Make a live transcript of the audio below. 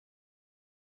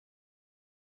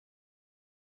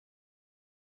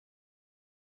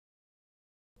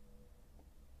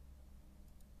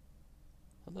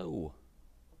Hello.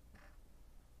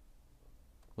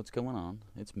 What's going on?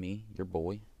 It's me, your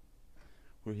boy.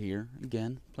 We're here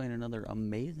again, playing another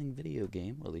amazing video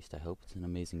game, or at least I hope it's an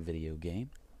amazing video game.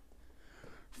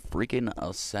 Freaking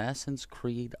Assassin's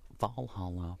Creed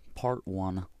Valhalla Part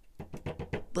 1.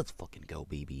 Let's fucking go,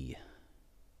 baby.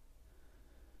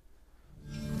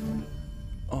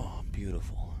 Oh,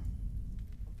 beautiful.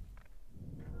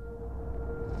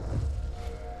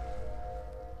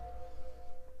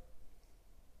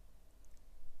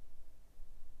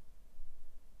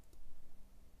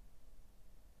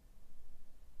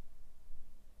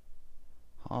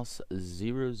 Hoss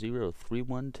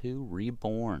 00312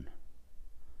 Reborn.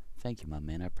 Thank you, my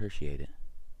man. I appreciate it.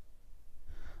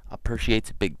 I appreciate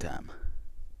it big time.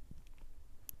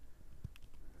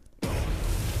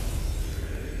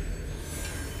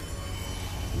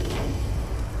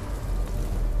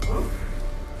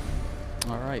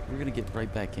 Alright, we're gonna get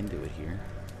right back into it here.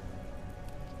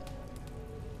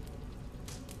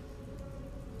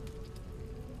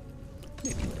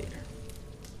 Maybe later.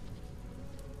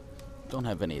 Don't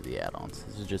have any of the add-ons.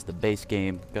 This is just the base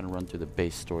game. Gonna run through the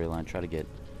base storyline. Try to get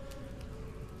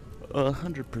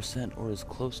 100% or as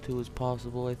close to as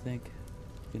possible, I think.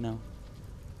 You know?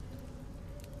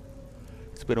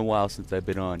 It's been a while since I've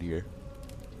been on here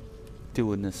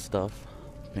doing this stuff.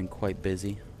 Been quite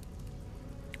busy.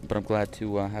 But I'm glad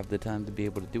to have the time to be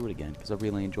able to do it again, because I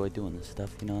really enjoy doing this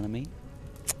stuff, you know what I mean?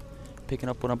 Picking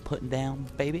up what I'm putting down,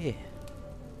 baby.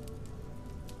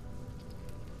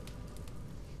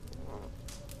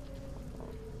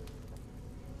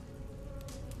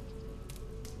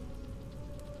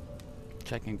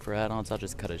 Checking for add-ons, I'll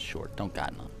just cut it short. Don't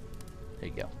got none. There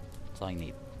you go. That's all you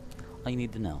need. All you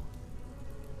need to know.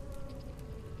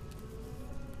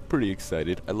 Pretty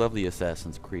excited. I love the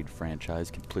Assassin's Creed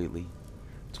franchise completely.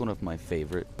 It's one of my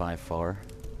favorite by far.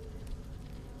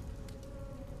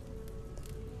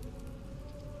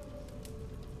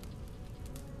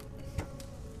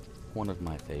 One of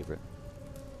my favorite.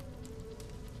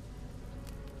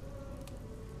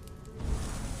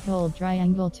 Hold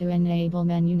triangle to enable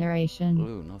menu narration.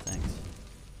 Ooh, no thanks.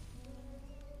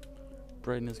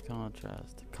 Brightness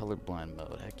contrast. Colorblind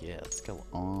mode. Heck yeah, let's go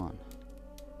on.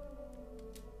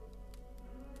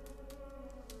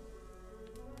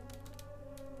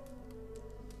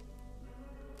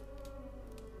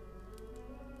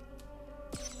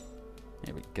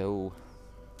 There we go.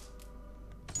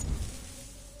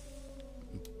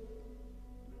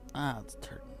 Let's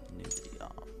turn nudity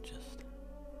off just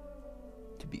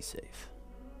to be safe.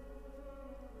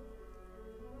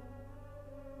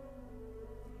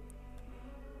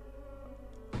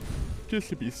 Just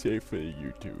to be safe for the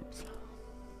YouTubes.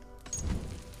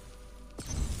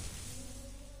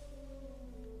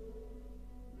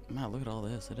 Man, look at all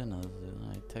this. I didn't know this was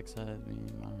like text side alright.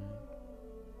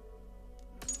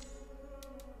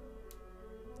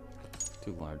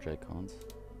 Two large icons.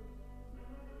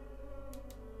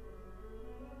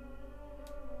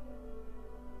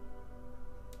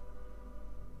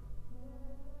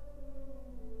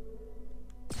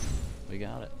 We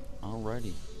got it.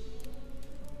 Alrighty.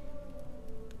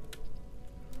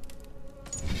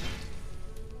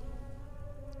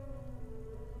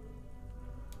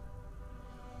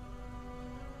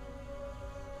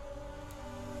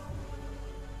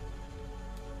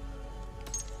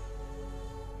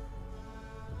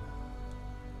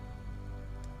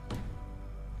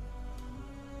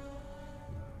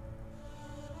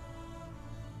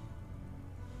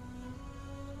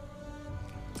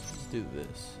 Do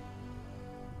this.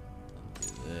 Do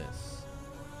this.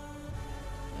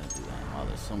 And do that. Oh,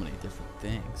 there's so many different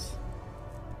things.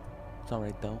 It's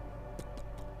alright though.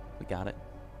 We got it.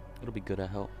 It'll be good, I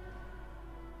hope.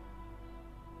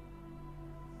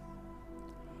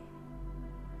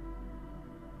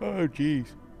 Oh, jeez.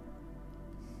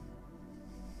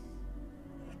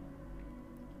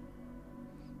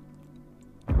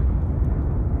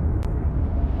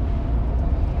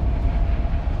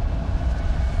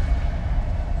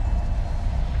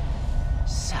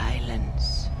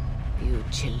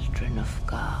 Children of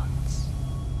gods,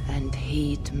 and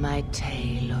heed my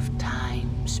tale of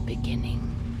time's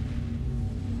beginning.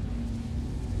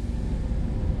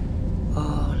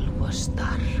 All was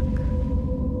dark.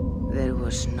 There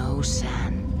was no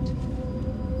sand.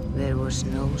 There was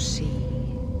no sea,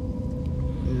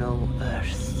 no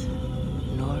earth,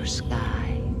 nor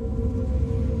sky,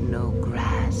 no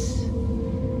grass,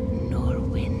 nor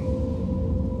wind.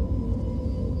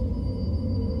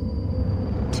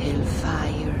 Till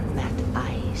fire met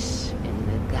ice in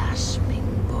the gasping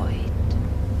void.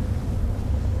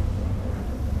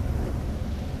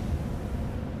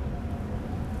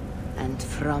 And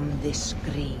from From this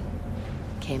scream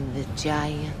came the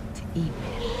giant Ymir,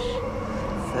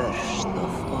 first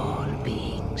of all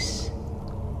beings.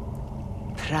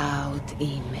 Proud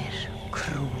Ymir,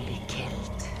 cruelly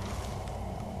killed,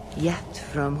 yet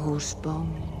from whose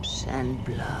bones and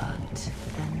blood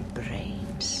and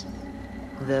brains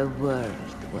the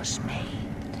world was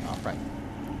made. All right.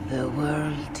 The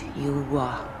world you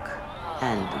walk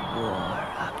and war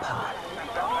upon.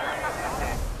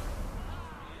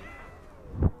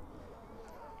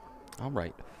 All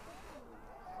right.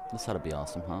 This ought to be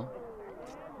awesome, huh?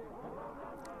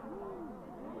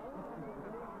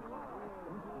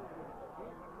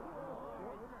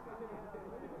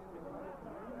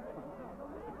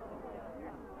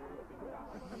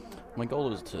 My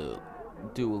goal is to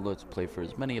do a let's play for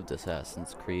as many of the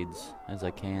Assassin's Creeds as I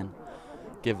can.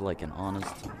 Give like an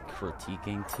honest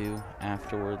critiquing too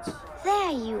afterwards.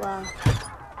 There you are.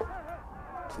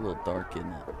 It's a little dark, isn't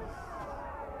it?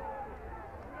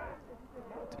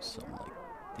 Do something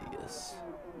like this.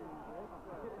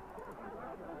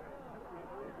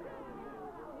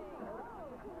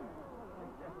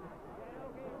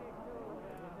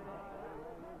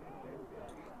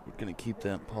 We're gonna keep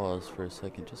that pause for a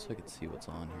second just so I can see what's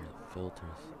on here. The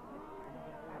filters.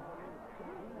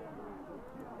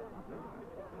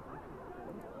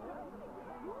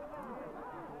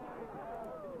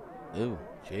 Ooh,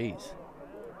 jeez.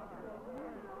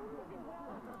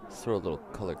 Let's throw a little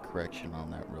color correction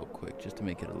on that real quick, just to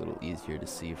make it a little easier to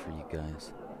see for you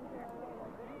guys.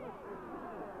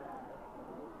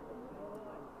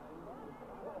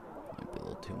 Might be a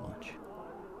little too much.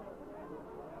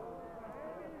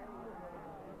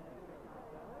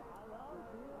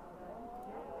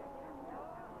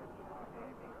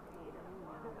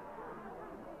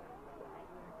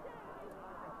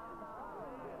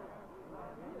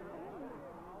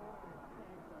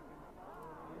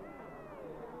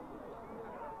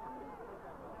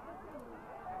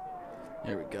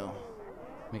 There we go.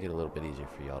 Make it a little bit easier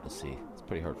for y'all to see. It's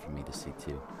pretty hard for me to see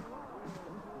too.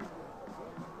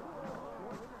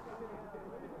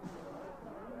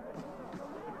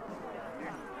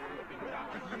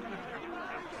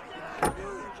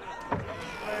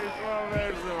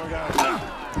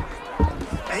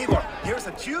 Eivor, here's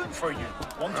a tune for you.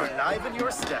 Want to enliven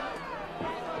your step.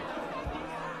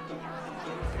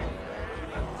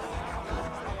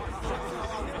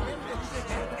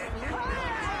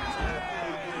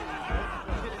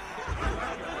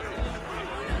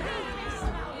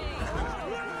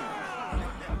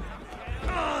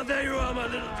 There you are, my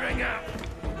little dringer.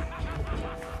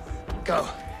 Go.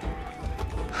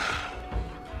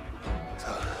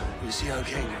 So, you see our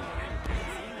king?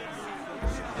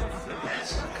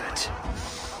 Yes, good.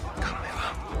 Come,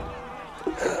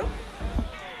 Eivor.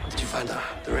 Did you find the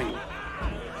ring?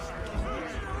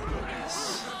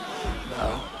 Yes.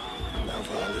 Now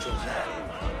for our little plan.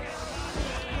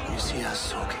 You see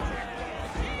us talking,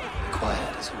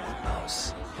 quiet as a wood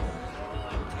mouse,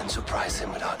 and surprise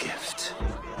him with our gift.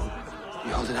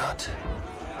 You hold it out,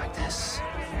 like this.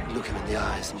 You look him in the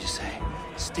eyes and you say,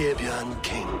 Styrbjörn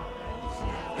King,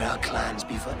 may our clans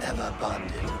be forever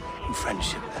bonded in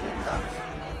friendship and in love.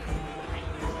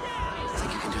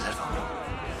 Think you can do that for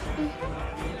me?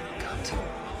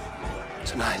 Good.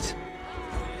 Tonight,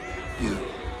 you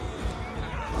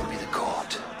will be the cord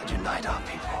that unite our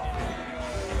people.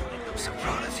 I'm so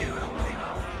proud of you, Eivor.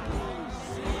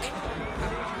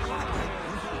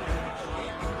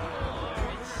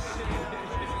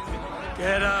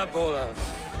 Get up, Olaf.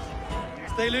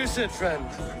 Stay lucid, friend.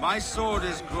 My sword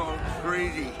is grown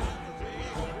greedy.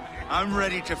 I'm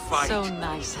ready to fight. So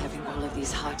nice having all of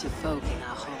these hearty folk in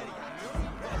our home.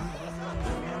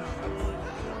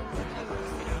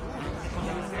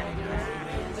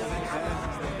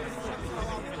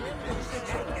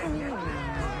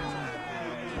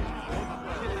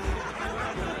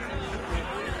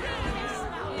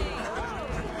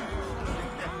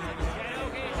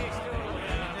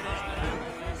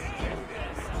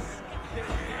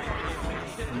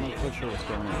 I'm not quite sure what's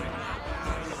going on.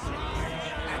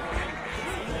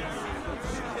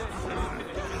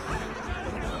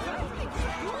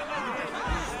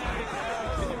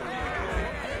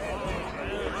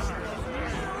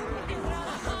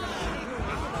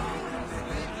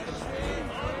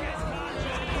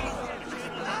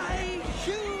 I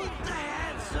shoot the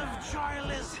heads of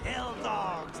joyless hill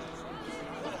dogs.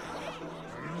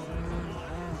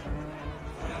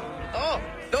 Oh,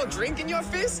 no drink in your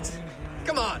fist?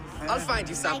 Come on, I'll find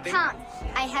you I something. can't.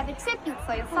 I have a tribute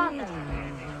for your father.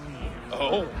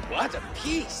 Oh, what a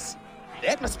piece.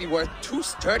 That must be worth 2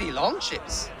 sturdy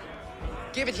longships.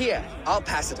 Give it here. I'll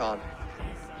pass it on.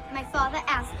 My father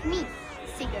asked me.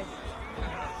 Sigurd.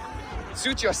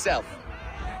 Suit yourself.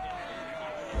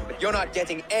 But you're not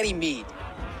getting any mead.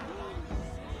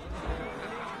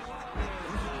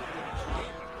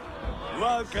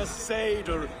 Like a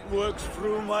satyr works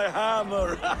through my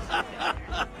hammer.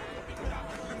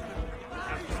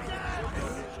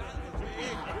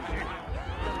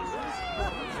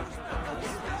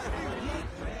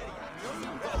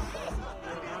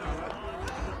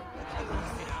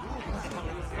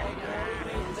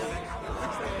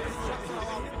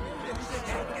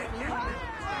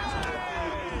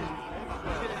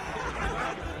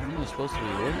 What am I supposed to be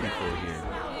looking for here?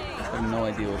 I have no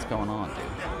idea what's going on, dude.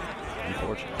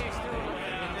 Unfortunately.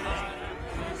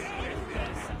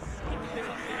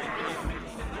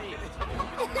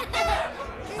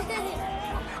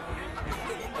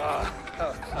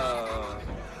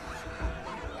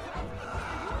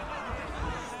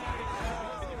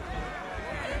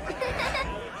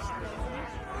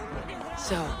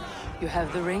 So, you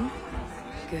have the ring?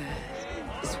 Good.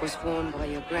 This was worn by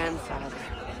your grandfather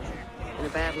in a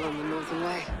battle on the Northern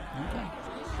Way. Okay.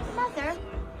 Mother,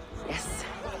 Yes,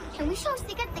 can we show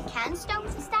Sigurd the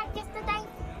canstones we stacked yesterday?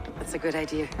 that's a good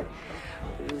idea.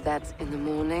 We'll do that in the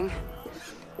morning.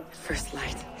 First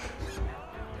light.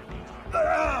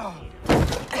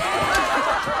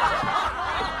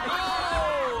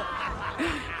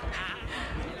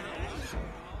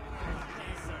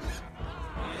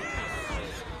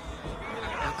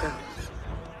 Now go.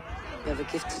 You have a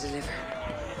gift to deliver.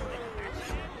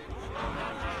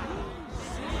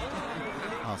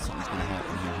 Oh, something's gonna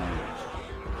happen here, huh?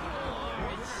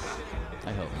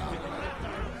 I hope not.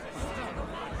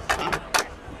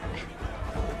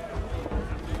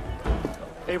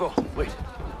 Eivor, wait.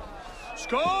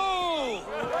 Skal!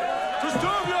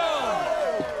 Tustovian!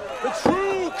 The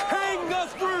true king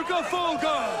of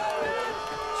Burgafolga!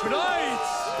 Tonight,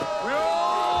 we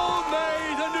all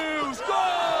made a new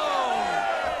Skal!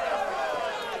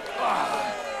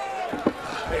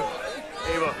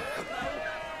 Eivor.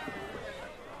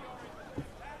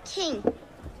 King,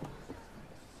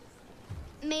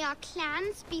 may our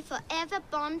clans be forever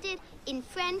bonded in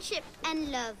friendship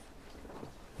and love.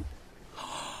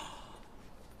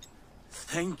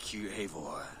 Thank you,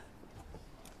 Eivor.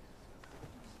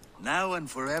 Now and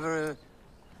forever,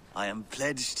 I am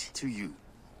pledged to you.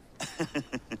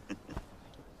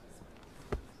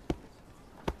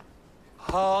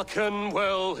 Hearken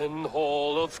well in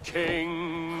Hall of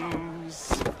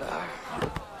Kings.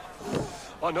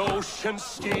 On ocean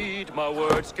steed, my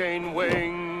words gain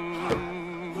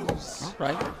wings. All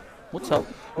right. What's up?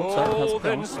 What's up? How's it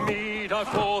going? Odin's mead I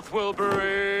forth will bring.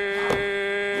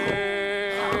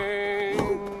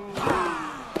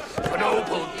 For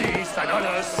noble deeds and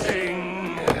honor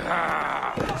sing.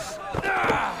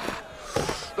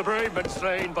 The brave men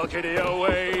slain, Valkyria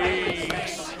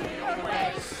wakes.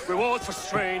 Rewards for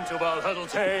strain to Valhalla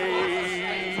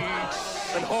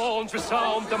takes. And horns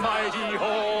resound the mighty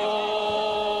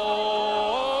hall.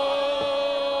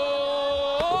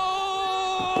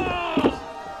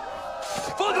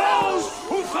 For those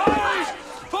who fight!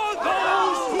 For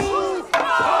those who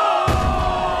fight!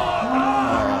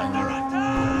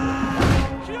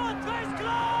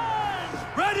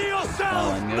 Ready yourself!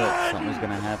 Oh, I knew it. Something was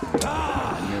gonna happen.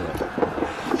 I knew it.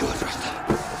 Do it first.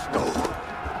 Go.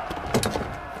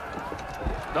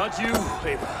 Not you,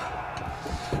 Eivor.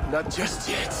 Not just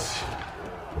yet.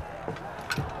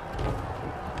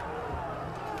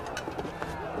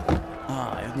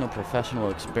 I have no professional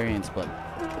experience, but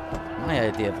my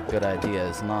idea of a good idea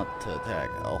is not to attack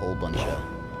a whole bunch of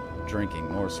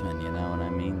drinking Norsemen, you know what I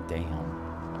mean?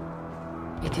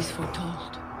 Damn. It is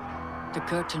foretold. The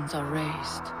curtains are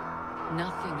raised.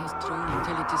 Nothing is true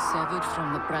until it is severed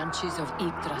from the branches of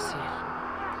Yggdrasil.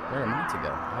 Where am I to go?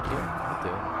 Up here? I'll do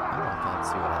it. I'll walk out and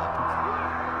see what happens.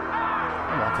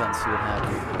 I'll walk out and see what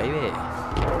happens. Baby! Oh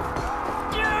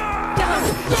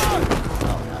no.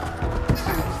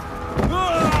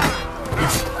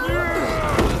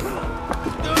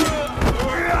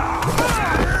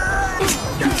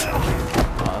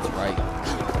 Oh, that's right.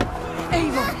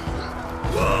 Eivor!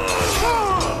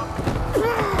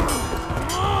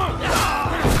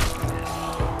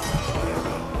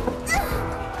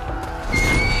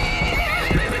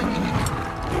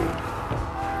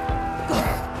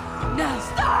 Now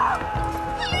stop!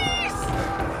 Please!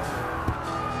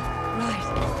 Right.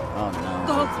 Oh no,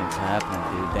 Go. everything's happening,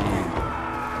 dude. Damn.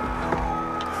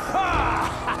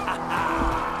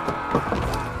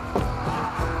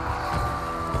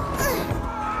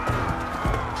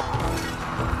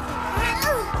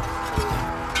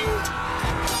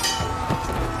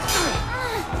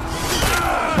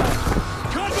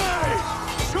 Conway!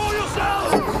 Show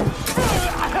yourself!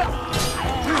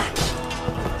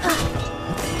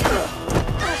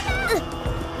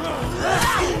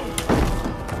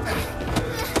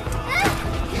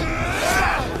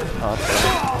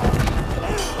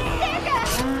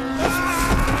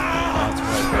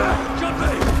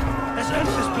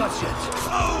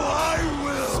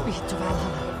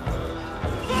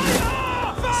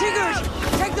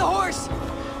 the horse!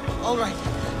 All right,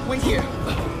 wait here.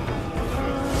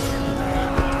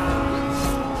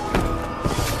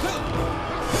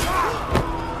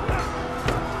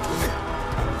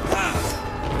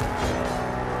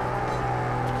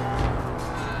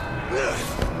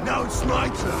 Now it's my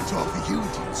turn to offer you,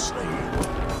 dear slave.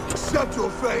 Accept your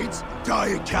fate, die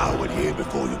a coward here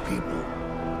before your people,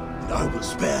 and I will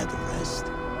spare the rest.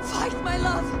 Fight, my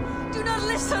love! Do not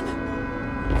listen!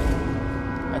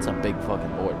 That's a big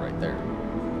fucking boy right there.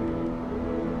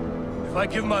 If I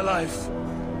give my life,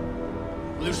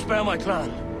 will you spare my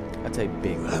clan? That's a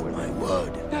big boy. Have my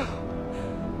word. No.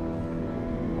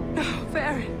 No,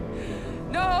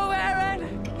 Baron. No,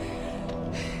 Baron!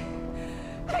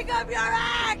 Pick up your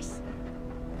axe!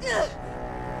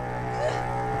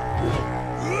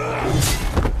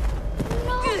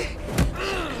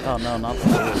 Oh no, not the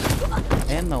boy.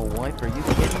 And the wife, are you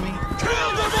kidding me?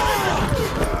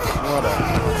 What a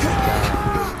guy.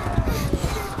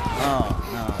 Oh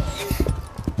no.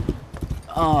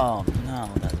 Oh no,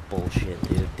 that's bullshit,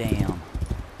 dude. Damn.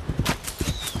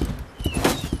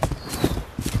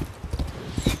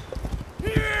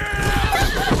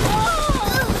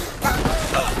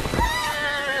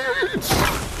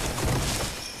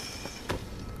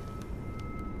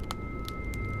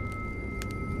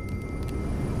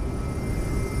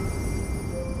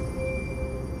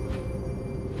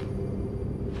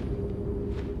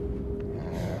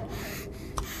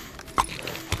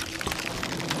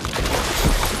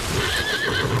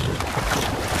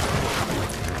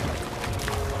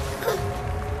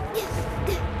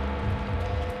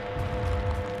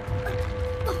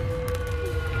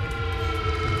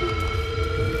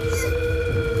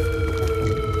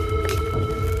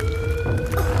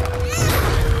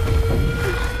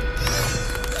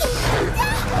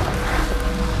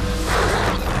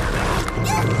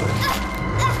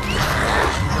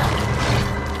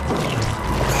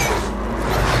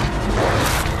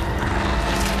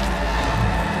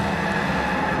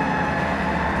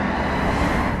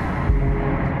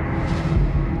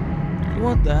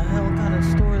 What the hell kind of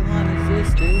storyline is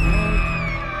this, dude?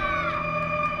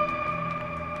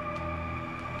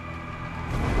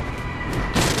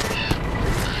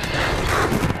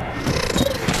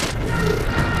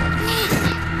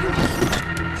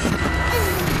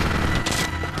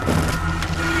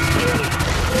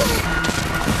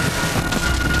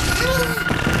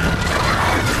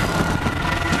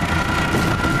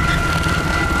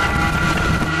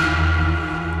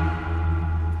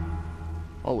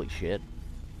 Holy shit.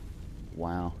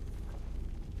 Wow.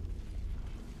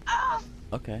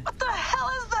 Okay. What the hell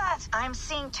is that? I'm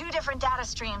seeing two different data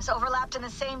streams overlapped in the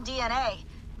same DNA.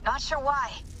 Not sure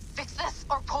why. Fix this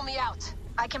or pull me out.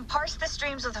 I can parse the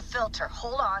streams with a filter.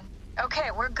 Hold on.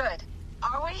 Okay, we're good.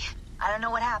 Are we? I don't know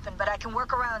what happened, but I can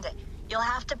work around it. You'll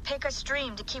have to pick a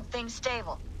stream to keep things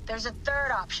stable. There's a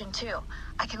third option, too.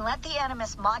 I can let the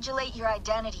Animus modulate your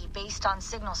identity based on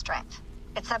signal strength.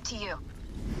 It's up to you.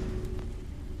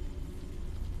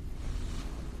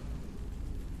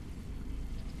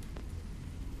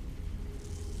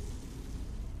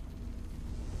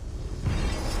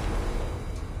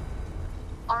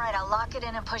 All right, I'll lock it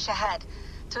in and push ahead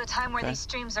to a time where these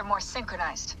streams are more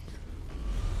synchronized.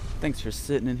 Thanks for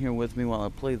sitting in here with me while I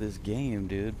play this game,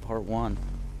 dude. Part 1.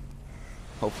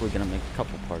 Hopefully gonna make a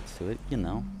couple parts to it, you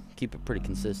know. Keep it pretty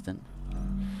consistent.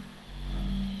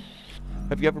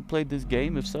 Have you ever played this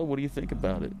game? If so, what do you think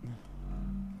about it?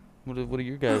 What are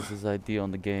your guys' idea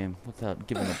on the game without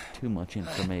giving up too much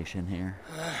information here?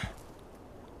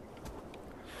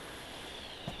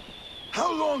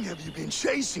 How long have you been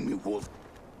chasing me, Wolf?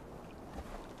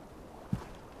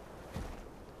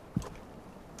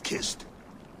 Kissed.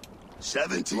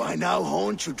 70. Do I now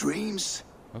haunt your dreams?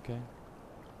 Okay.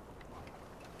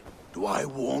 Do I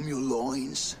warm your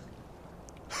loins?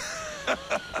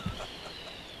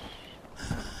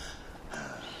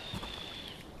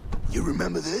 You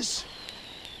remember this?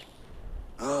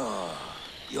 Ah,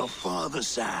 your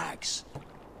father's axe.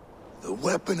 The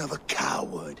weapon of a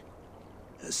coward.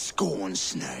 A scorned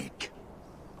snake.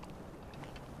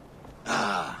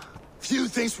 Ah, few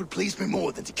things would please me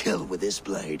more than to kill with this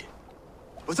blade.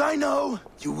 But I know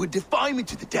you would defy me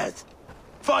to the death,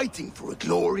 fighting for a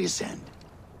glorious end.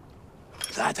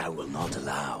 That I will not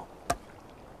allow.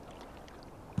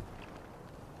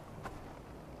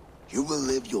 You will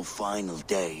live your final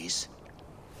days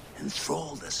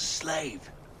enthralled as a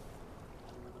slave.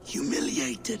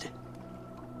 Humiliated.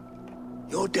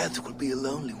 Your death will be a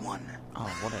lonely one.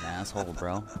 Oh, what an asshole,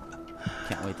 bro.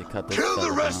 Can't wait to cut this. Kill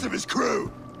the rest of his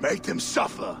crew! Make them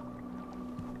suffer!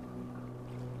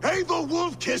 Abel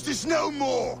Wolfkist is no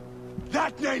more!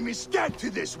 That name is dead to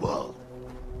this world!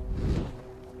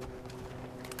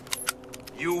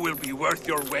 You will be worth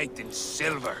your weight in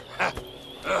silver.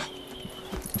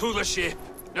 To the ship.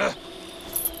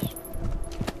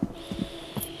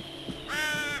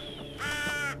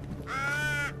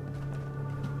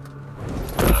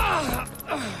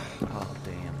 Oh,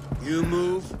 damn. You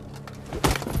move,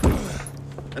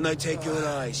 and I take your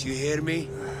eyes, you hear me?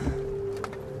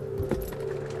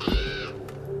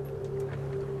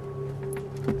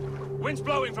 Wind's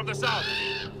blowing from the south.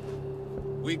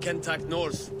 We can tack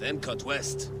north, then cut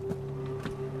west.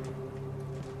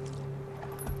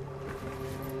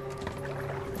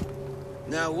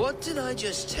 Now, what did I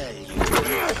just tell you?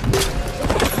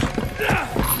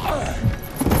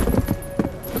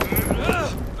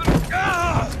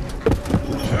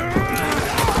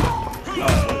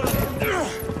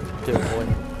 Do it, boy.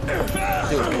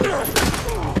 Do it, boy.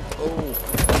 Oh.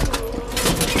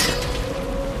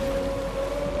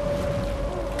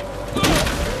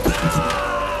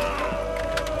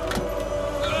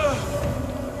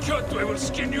 Cut, I will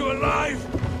skin you alive.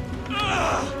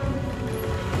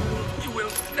 You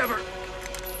will never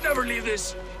leave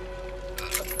this.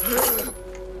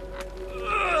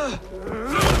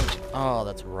 Oh,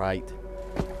 that's right.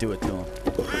 Do it to him.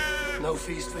 No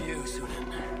feast for you,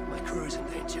 Sunan. My crew is in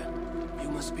danger. You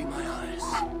must be my eyes.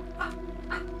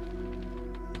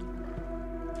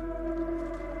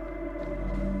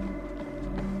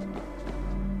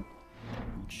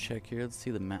 Let's check here. Let's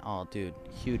see the map. Oh, dude.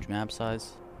 Huge map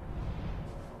size.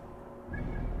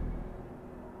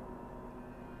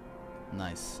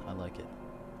 Nice. I like it.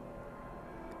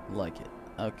 Like it.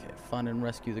 Okay. Find and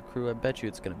rescue the crew. I bet you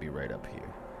it's going to be right up here.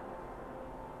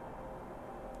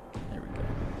 There we go.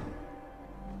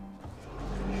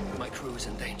 My crew is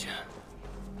in danger.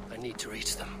 I need to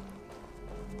reach them.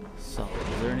 So,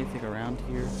 is there anything around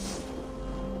here?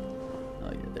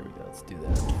 Oh yeah, there we go. Let's do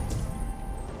that.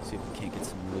 See if we can't get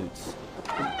some loots.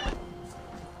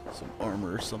 Some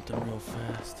armor or something real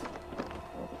fast.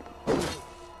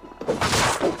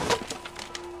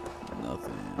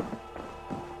 Nothing.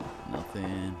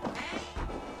 Nothing.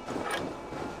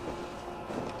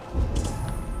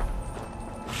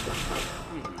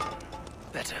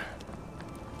 Better.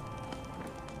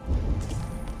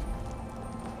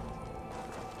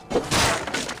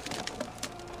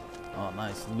 Oh,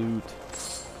 nice loot.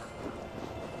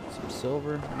 Some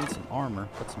silver. I need some armor,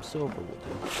 but some silver will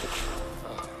do.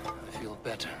 Oh, I feel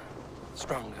better.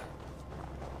 Stronger.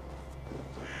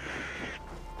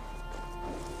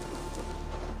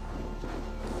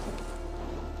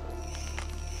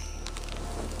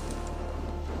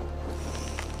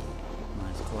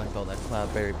 Nice. Collect all that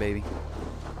cloudberry, baby.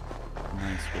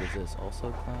 Nice. What is this?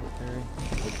 Also cloudberry?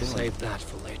 What are we doing? Save that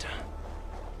for later.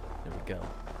 There we go.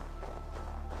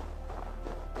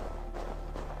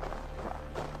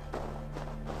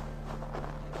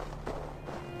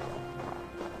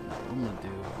 What I'm gonna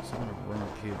do is I'm gonna run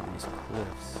up here to these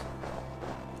cliffs.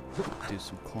 Do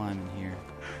some climbing here.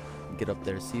 Get up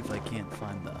there, see if I can't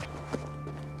find the...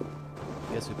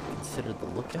 I guess we could consider the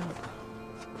lookout.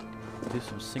 Do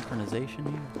some synchronization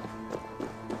here.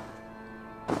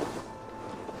 If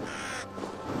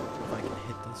I can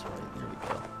hit this right, there we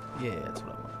go. Yeah, that's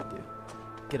what I want to do.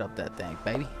 Get up that thing,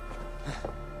 baby.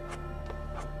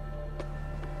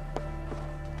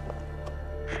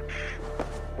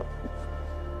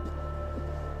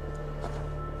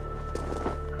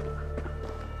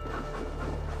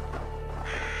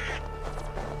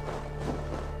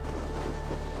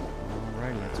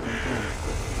 Alrighty, that's what I'm doing.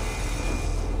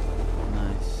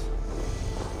 Nice.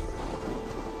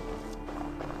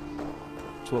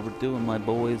 That's what we're doing, my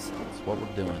boys. That's what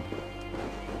we're doing.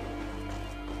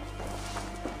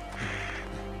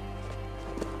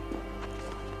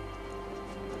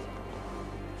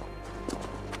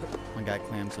 My guy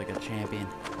clams like a champion.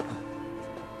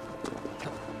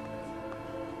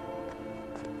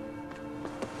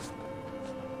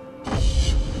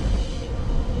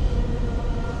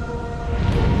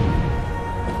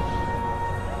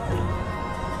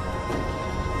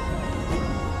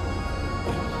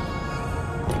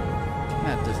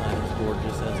 That design is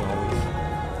gorgeous as always.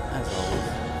 As always.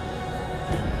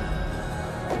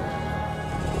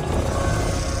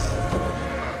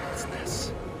 What's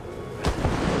this?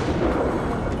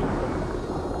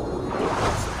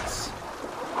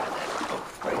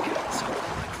 Both break-ins of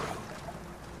my crew.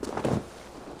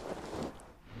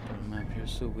 Got a map here,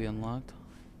 so we unlocked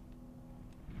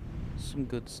some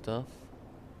good stuff.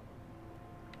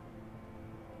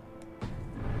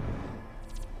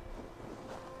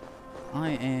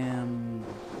 I am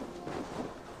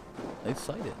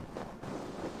excited.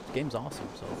 This game's awesome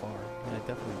so far. I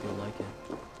definitely do like it.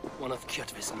 One of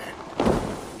Kjotve's men.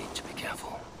 Need to be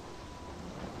careful.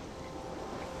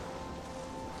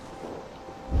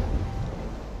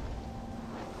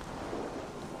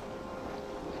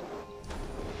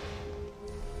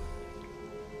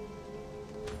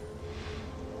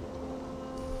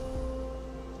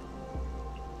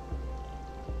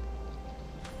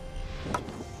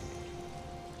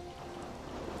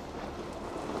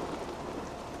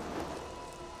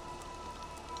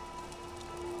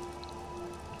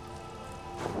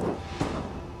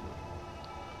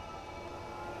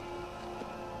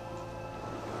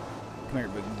 Come here,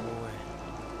 big boy.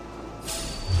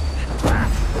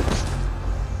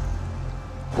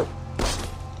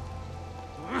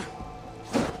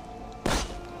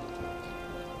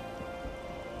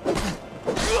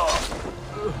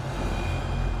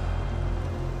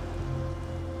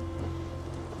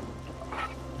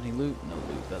 Any loot? No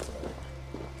loot, that's alright.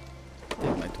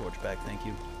 Take my torch back, thank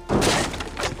you.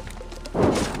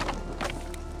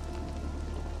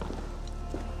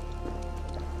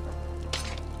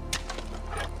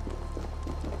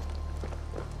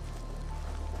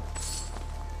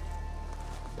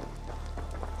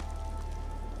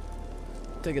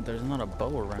 Take it, there's not a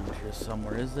bow around here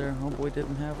somewhere, is there? Homeboy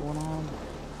didn't have one on?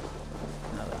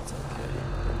 No, that's okay.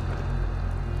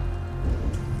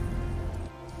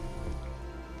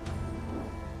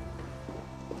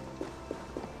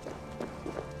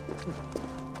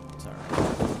 It's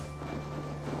alright.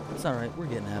 It's alright, we're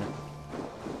getting at it.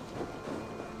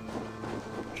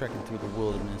 Trekking through the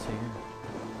wilderness here.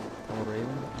 Old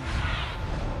Raven.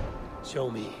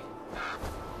 Show me.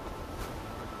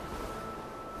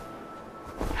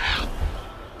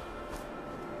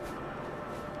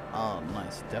 Oh,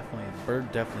 nice. Definitely, the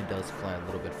bird definitely does fly a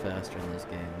little bit faster in this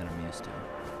game than I'm used to,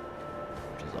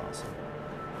 which is awesome.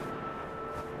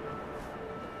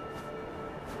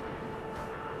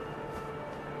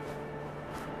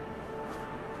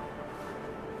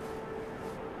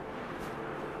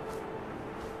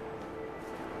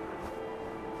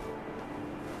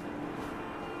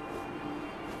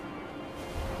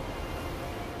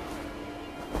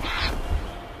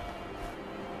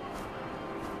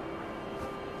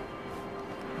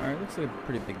 Alright, looks like a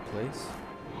pretty big place.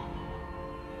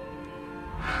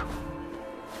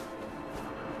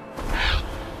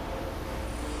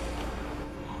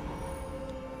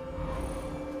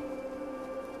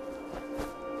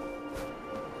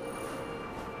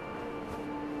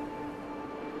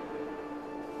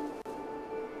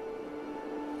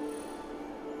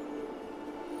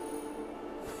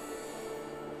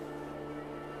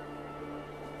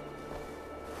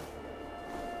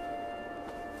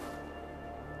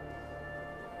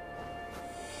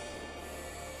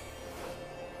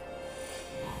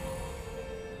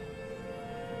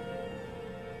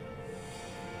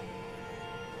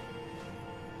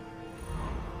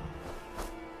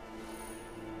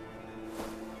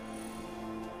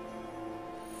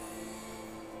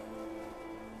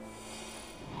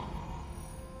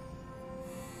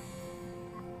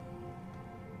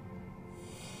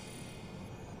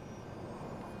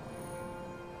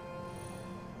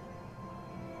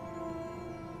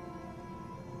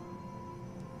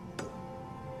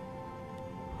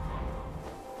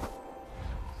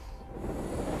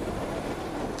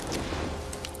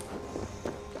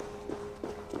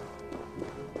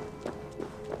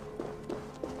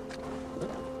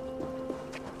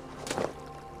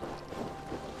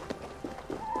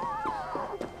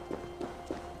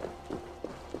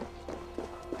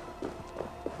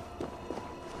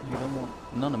 You don't want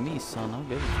none of me, son. I'll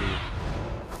give it to you.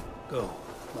 Go,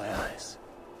 my eyes.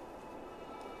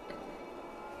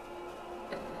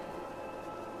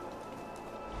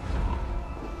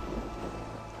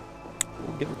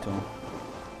 We'll give it to him.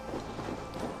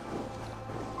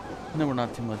 No, we're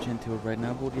not too much into it right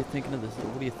now, but what are you thinking of this?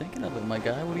 What are you thinking of it, my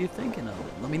guy? What are you thinking of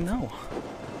it? Let me know.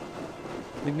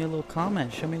 Leave me a little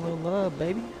comment. Show me a little love,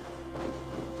 baby.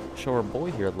 Show our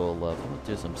boy here a little love. He went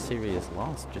through some serious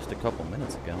loss just a couple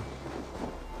minutes ago.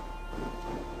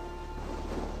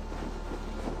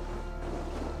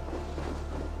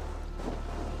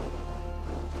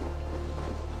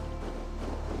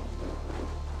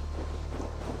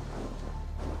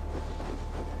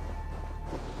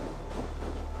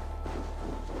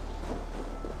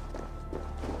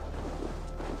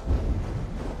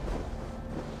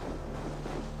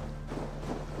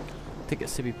 Take a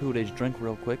sippy poo-dage drink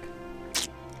real quick.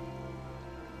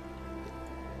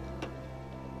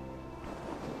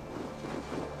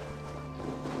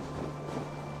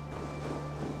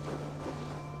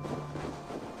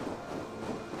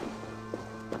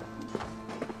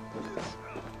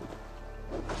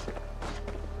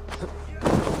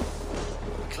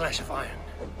 Clash of iron.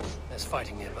 There's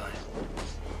fighting nearby.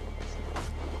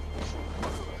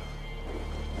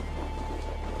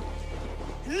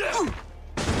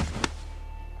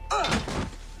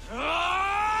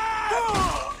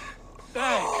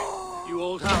 Hey, you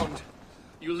old hound.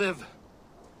 You live.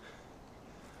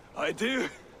 I do.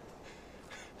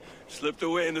 Slipped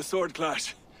away in the sword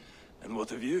clash. And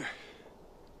what of you?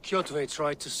 Kjotve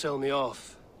tried to sell me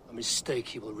off. A mistake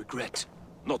he will regret.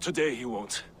 Not today, he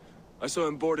won't. I saw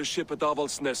him board a ship at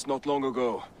Avaldsnes not long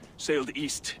ago. Sailed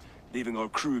east, leaving our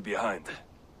crew behind.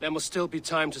 There must still be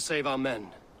time to save our men.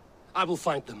 I will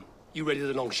find them. You ready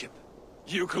the longship?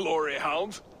 You glory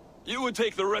hound? You would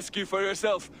take the rescue for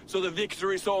yourself, so the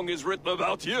victory song is written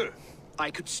about you.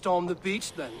 I could storm the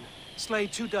beach then. Slay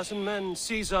 24 men,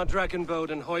 seize our dragon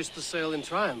boat, and hoist the sail in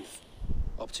triumph.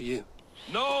 Up to you.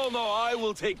 No, I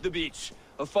will take the beach.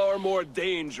 A far more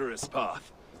dangerous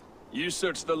path. You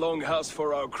search the longhouse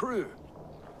for our crew.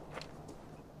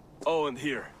 Oh, and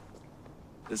here.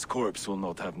 This corpse will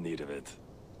not have need of it.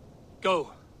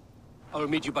 Go. I will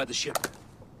meet you by the ship.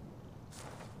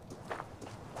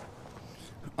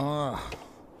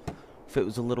 If it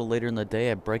was a little later in the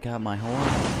day, I'd break out my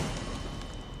horn.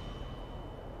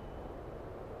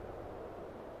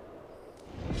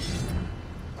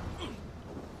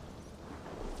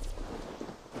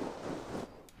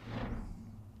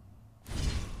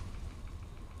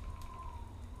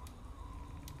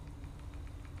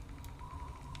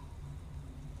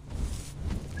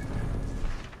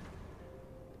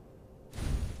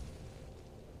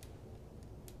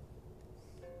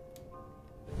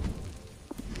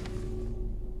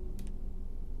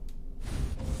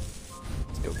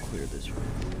 Go clear this real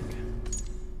quick.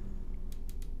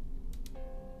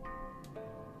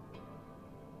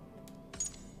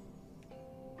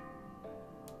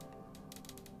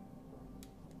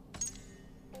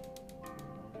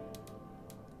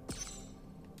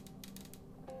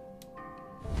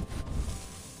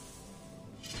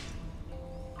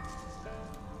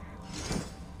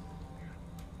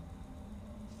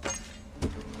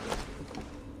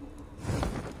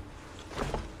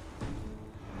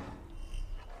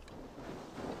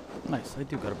 Nice, I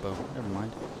do got a bow. Never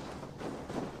mind.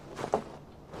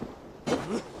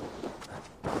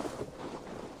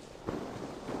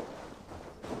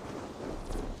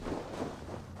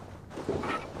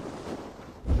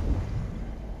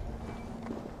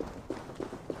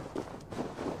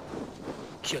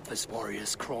 Kjotve's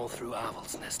warriors crawl through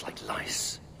owl's nest like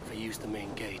lice. If I use the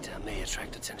main gate, I may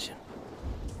attract attention.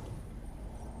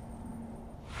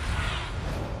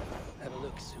 Have a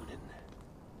look, Sunan.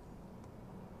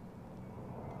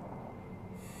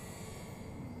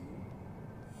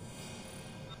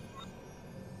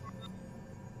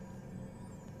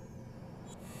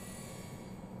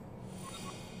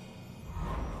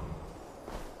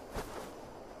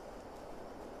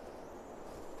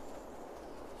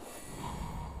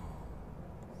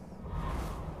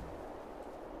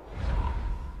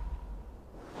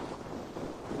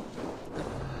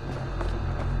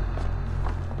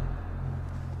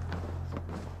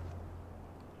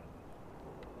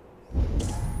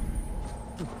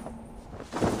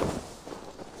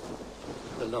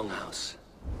 Longhouse.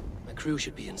 My crew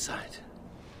should be inside.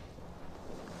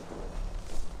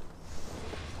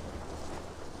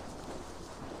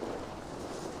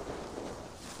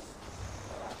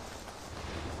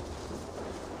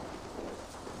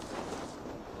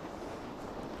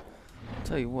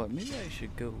 Tell you what, maybe I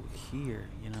should go here,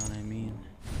 you know what I mean?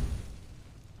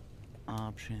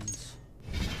 Options.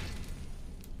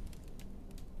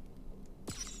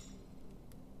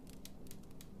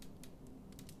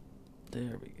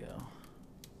 There we go.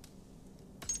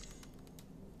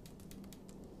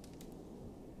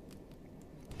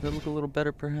 Does that look a little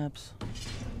better, perhaps?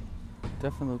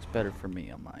 Definitely looks better for me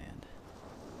on my end.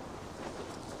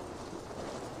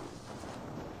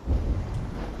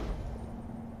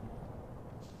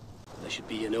 There should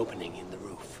be an opening in the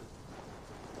roof.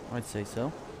 I'd say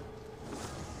so.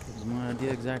 That was my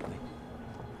idea exactly.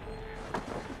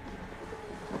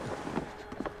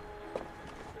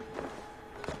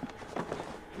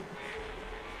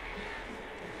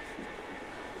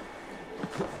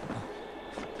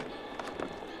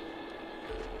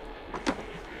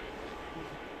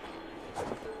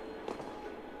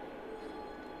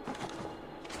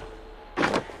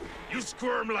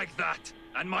 Squirm like that,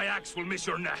 and my axe will miss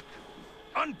your neck.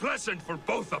 Unpleasant for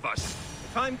both of us.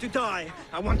 If I'm to die,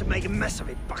 I want to make a mess of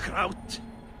it, Buckraut.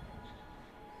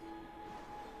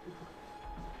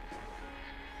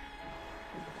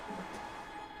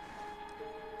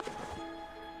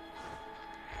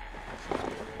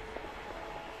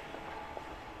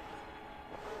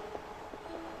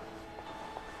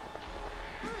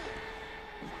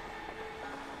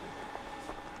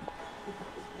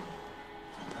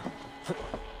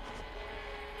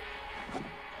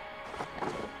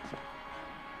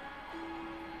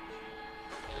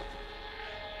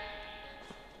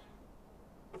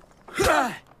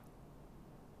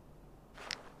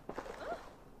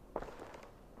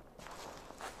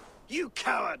 You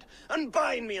coward!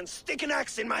 Unbind me and stick an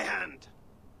axe in my hand!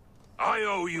 I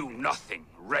owe you nothing,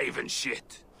 raven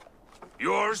shit.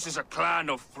 Yours is a clan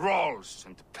of thralls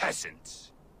and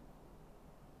peasants.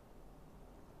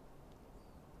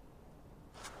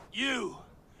 You!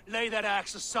 Lay that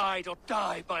axe aside or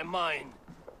die by mine.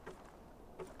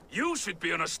 You should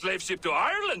be on a slave ship to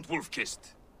Ireland,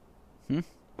 Wolf-Kissed.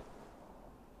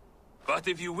 But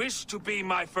if you wish to be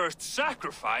my first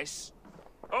sacrifice,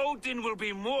 Odin will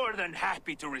be more than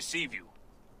happy to receive you.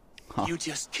 You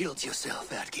just killed yourself,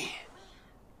 Adki.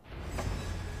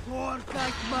 Or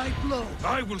like my blow.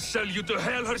 I will sell you to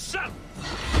Hell herself!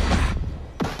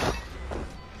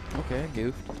 Okay, I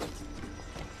goofed.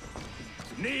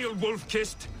 Kneel,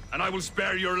 Wolf-Kissed, and I will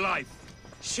spare your life.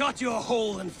 Shut your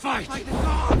hole and fight! Fight the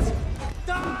gods!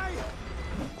 Die!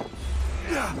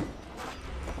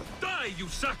 Die, you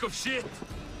sack of shit!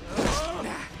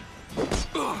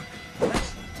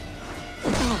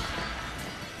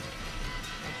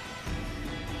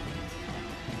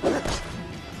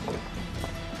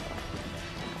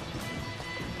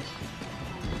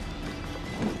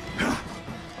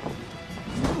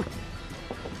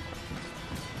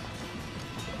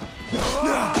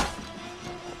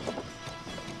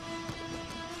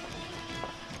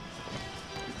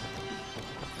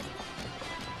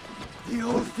 The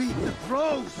old feet that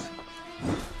froze!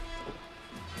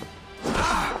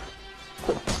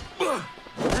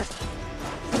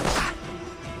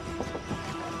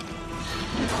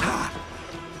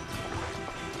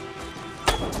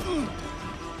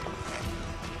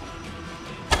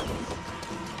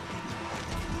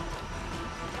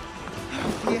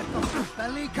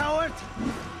 Belly, coward!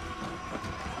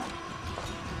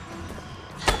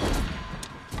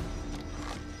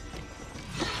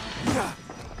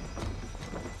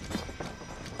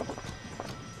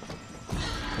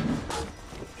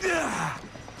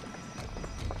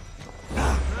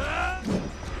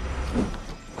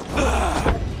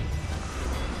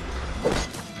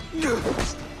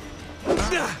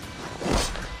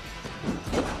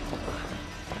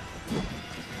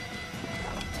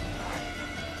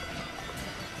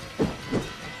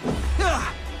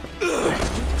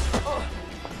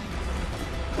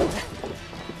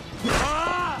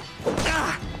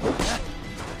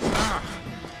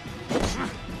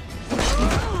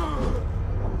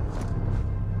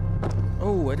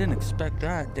 Oh, I didn't expect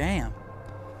that. Damn.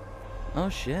 Oh,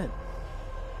 shit.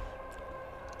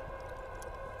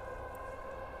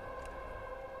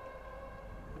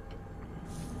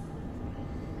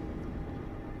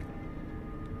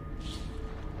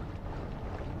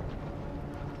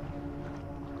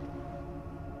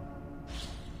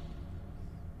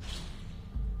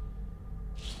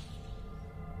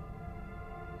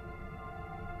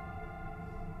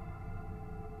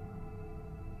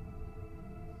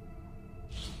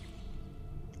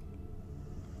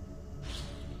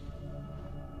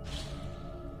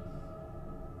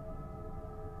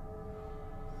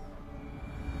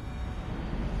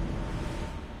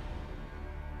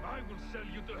 Sell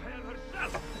you to Hell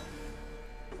herself!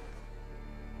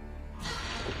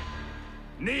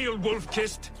 Kneel,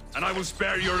 Wolf-Kissed, and I will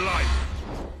spare your life.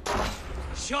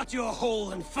 Shut your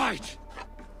hole and fight!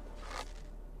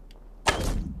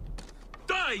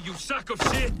 Die, you sack of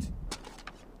shit!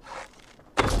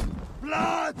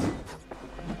 Blood!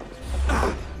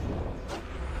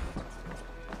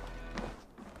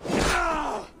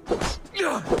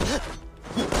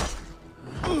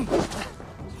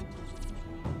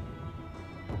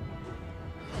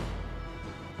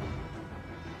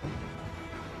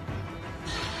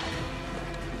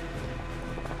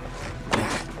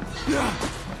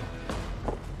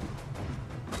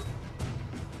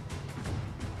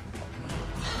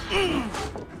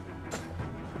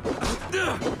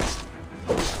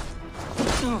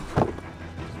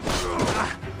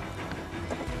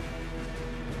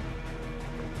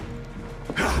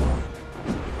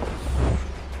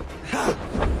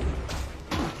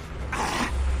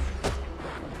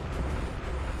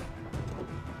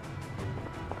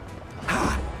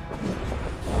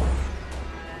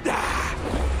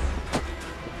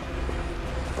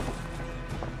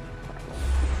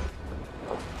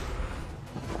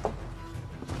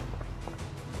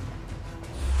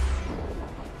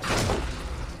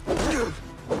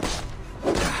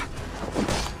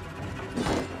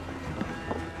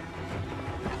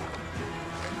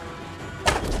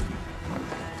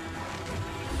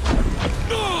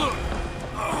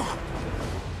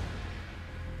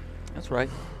 That's right.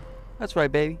 That's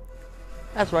right, baby.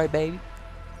 That's right, baby.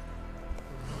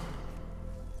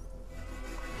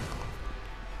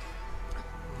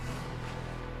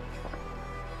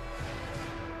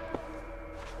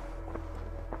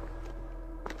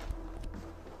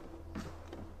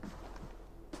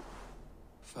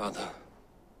 Father,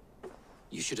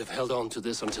 you should have held on to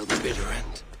this until the bitter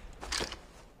end.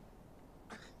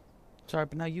 Sorry,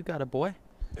 but now you got it, boy.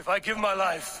 If I give my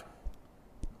life,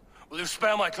 Will you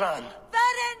spare my clan?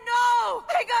 Verin, no!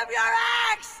 Pick up your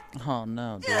axe! Oh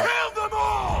no, dude. Kill them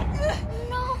all!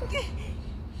 No!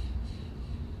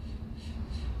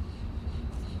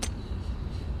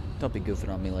 Don't be goofing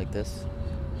on me like this.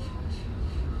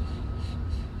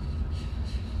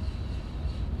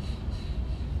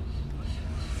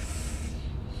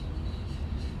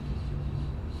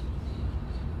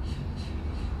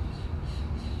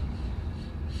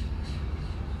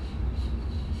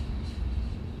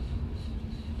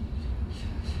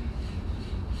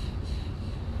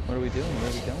 What are we doing? Where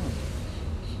are we going?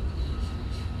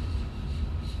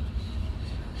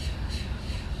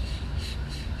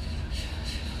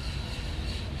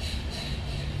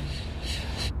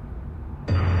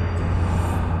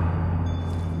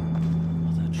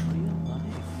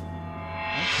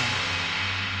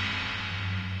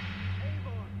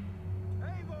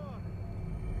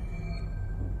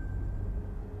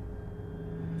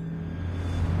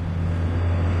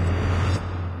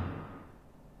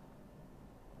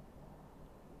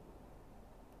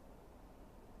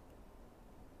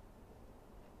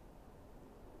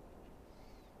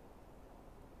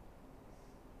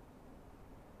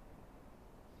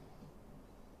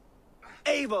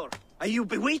 Eivor, are you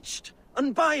bewitched?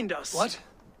 Unbind us! What?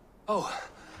 Oh,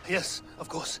 yes, of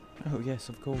course. Oh yes,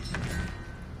 of course.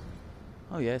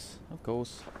 Oh yes, of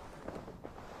course.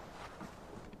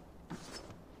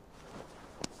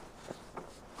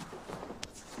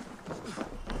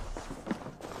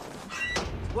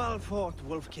 Well fought,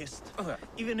 Wolf-Kissed.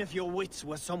 Even if your wits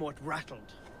were somewhat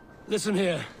rattled. Listen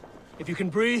here. If you can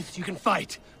breathe, you can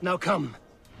fight. Now come.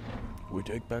 We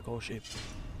take back our ship.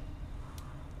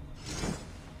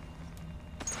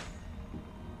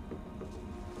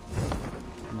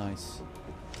 Nice.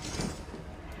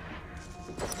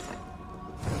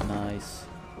 Nice.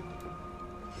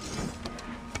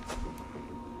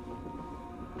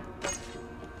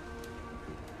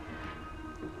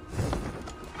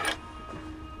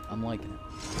 I'm liking it.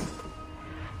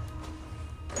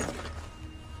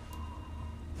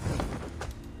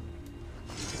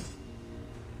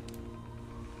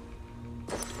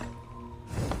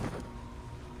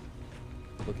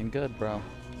 Looking good, bro.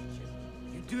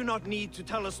 You do not need to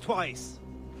tell us twice.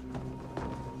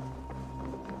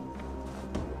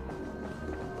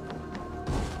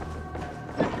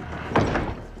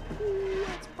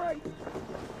 That's bright.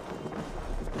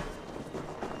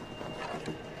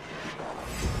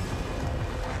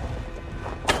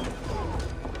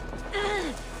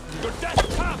 Your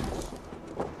death comes!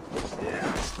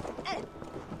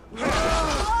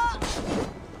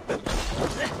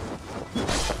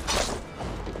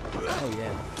 Oh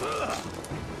yeah.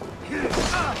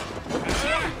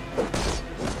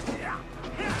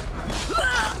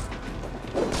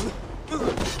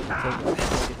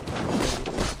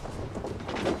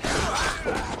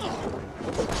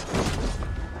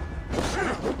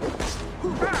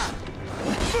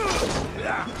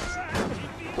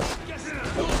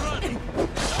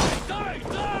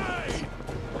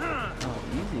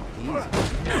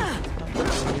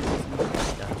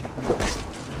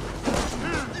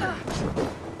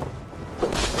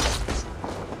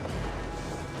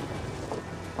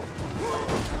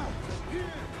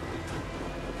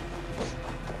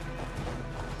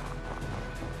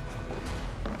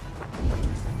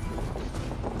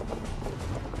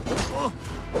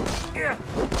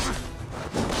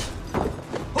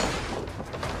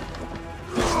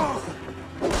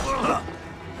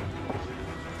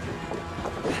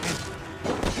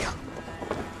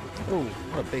 Oh,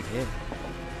 what a big hit.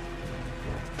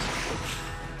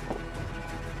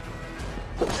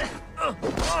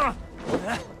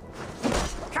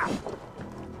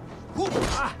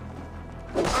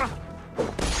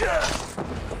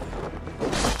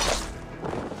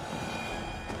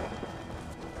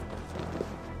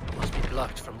 Must be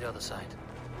blocked from the other side.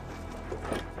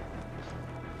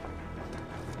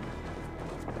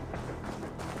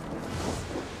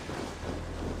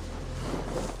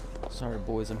 Sorry,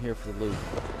 boys, I'm here for the loot.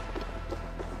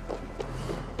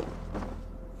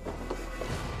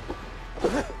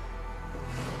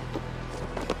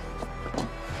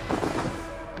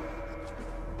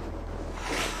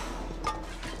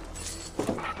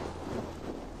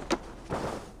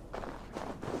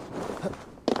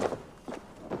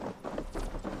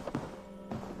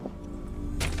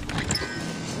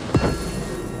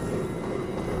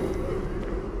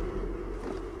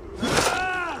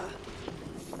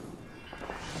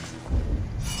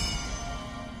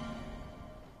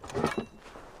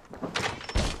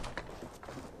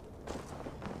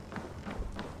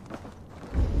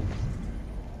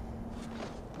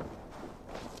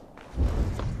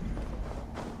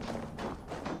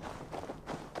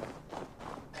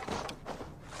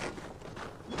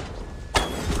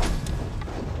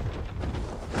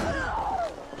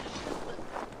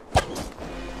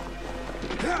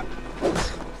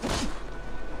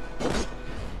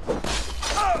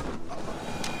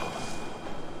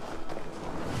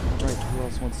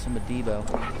 some of Debo.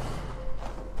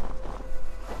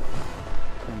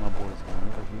 So my boys going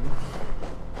over here.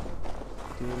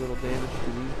 Do a little damage to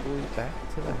these boys back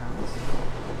to the house.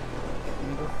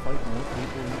 And go fight more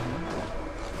people in here.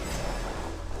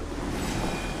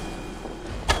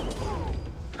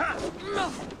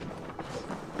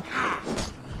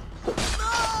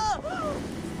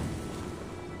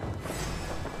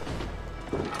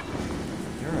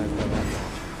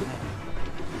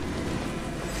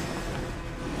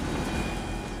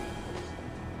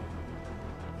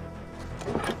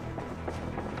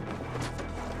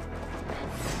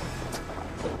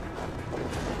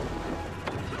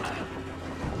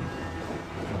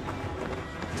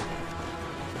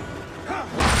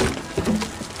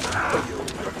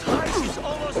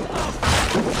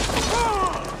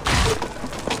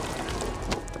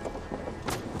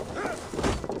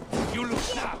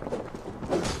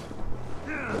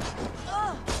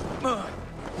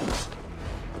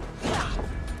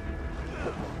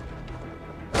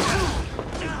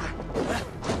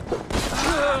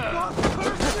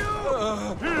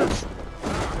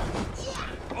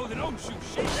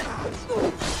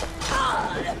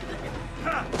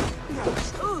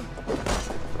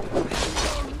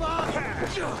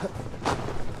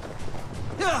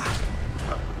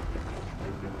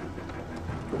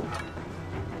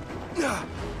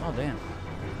 Oh, damn.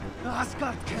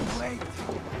 Asgard can wait.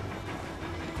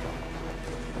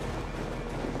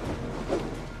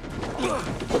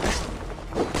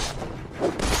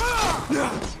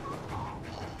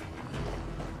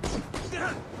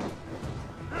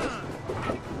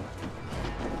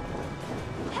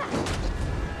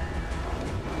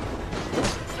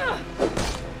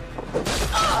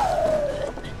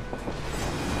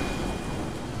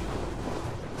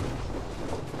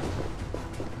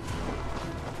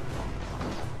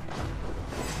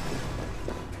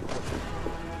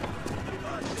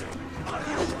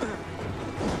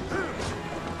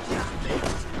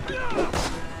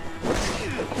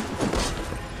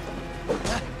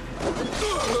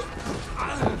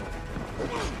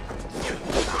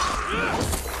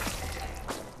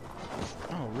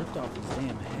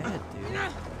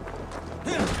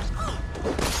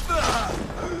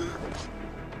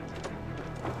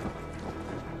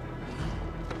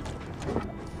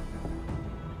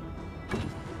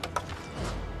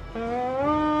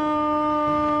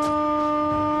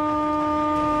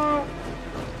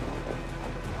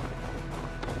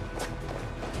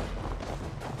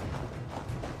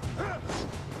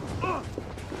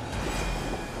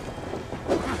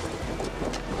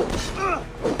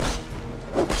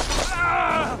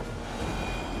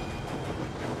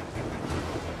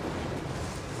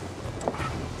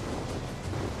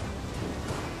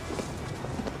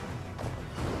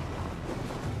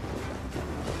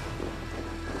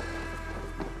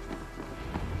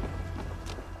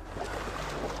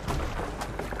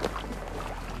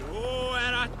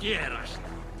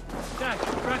 Jack,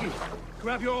 Craggy,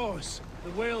 grab your oars.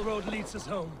 The whale road leads us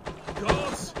home.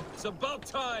 Gods, it's about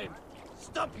time.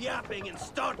 Stop yapping and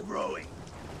start rowing.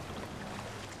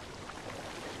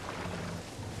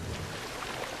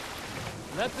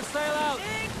 Let the sail out.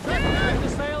 Let the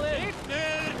sail in.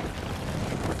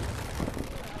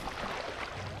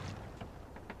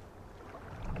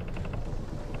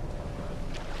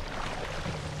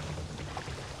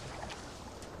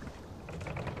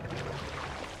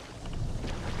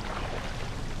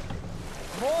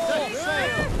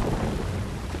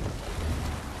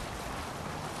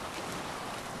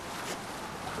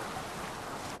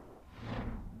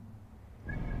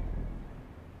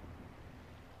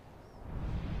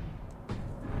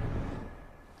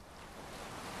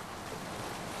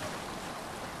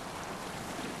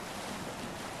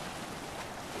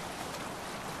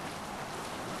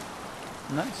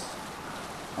 Nice.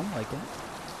 I'm liking it.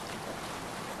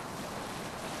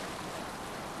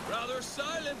 Rather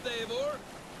silent, Eivor.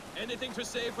 Anything to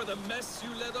say for the mess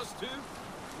you led us to?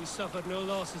 We suffered no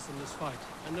losses in this fight,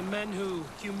 and the men who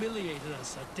humiliated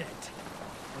us are dead.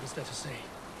 What is there to say?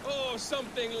 Oh,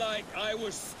 something like, I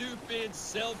was stupid,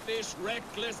 selfish,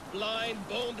 reckless, blind,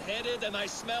 bone-headed, and I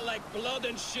smell like blood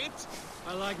and shit?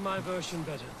 I like my version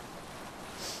better.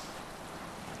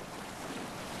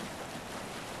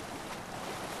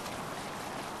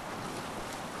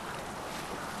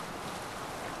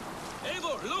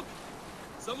 Eivor, look!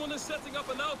 Someone is setting up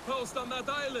an outpost on that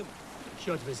island.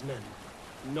 Kjotve's men,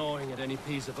 gnawing at any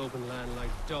piece of open land like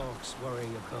dogs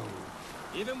worrying a bone.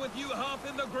 Even with you half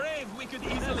in the grave, we could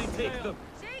easily take them.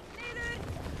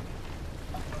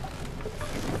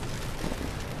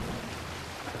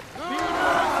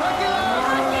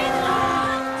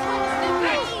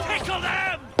 Tickle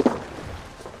them!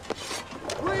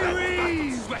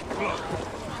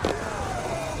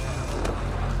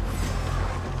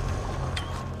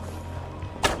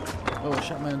 Oh, I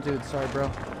shot my own dude. Sorry, bro.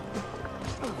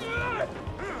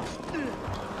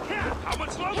 How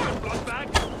much longer, bloodbag?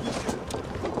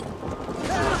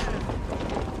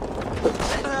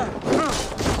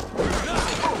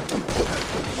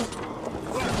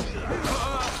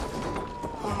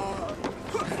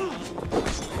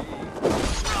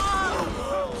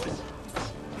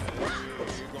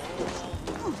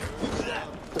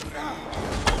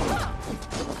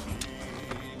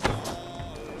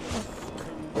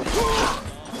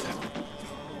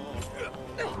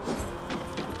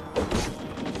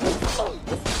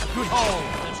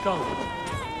 Let's go.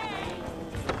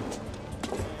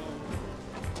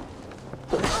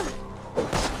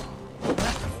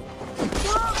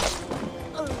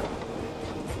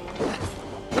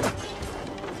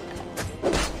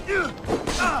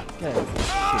 Okay.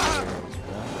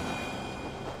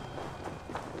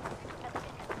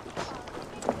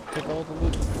 Take all the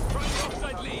loot.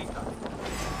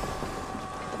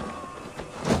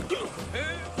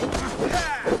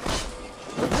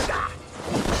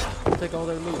 Take all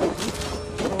their loot.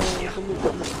 All the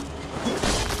loot.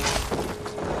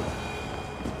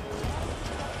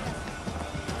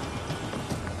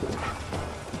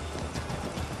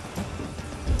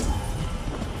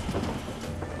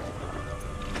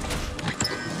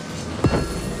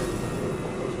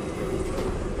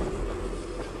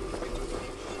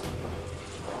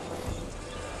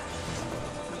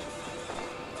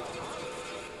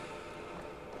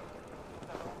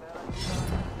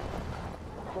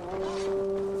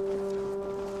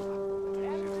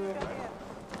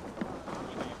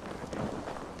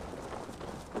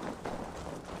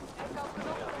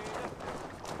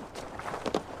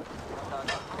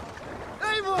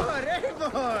 Eivor!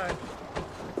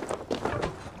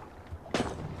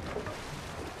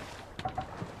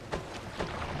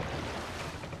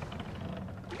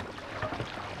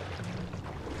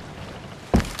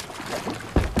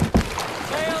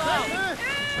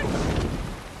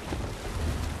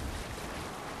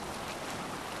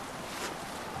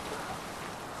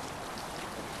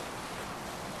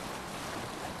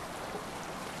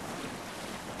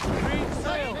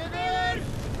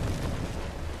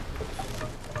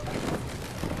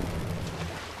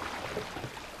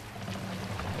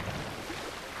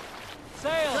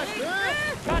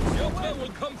 Yoka will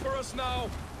come for us now,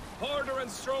 harder and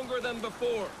stronger than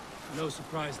before. No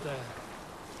surprise there.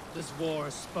 This war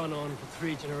has spun on for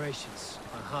 3 generations.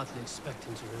 I hardly expect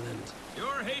him to relent.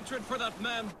 Your hatred for that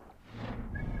man...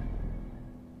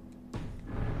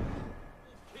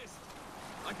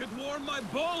 I could warm my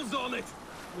balls on it!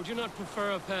 Would you not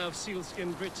prefer a pair of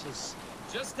sealskin breeches?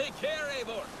 Just take care,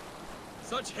 Eivor.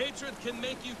 Such hatred can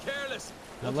make you careless.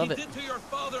 I What love he it. did to your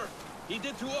father, he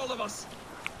did to all of us.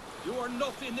 You are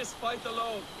not in this fight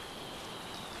alone.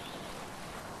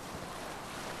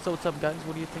 So what's up, guys?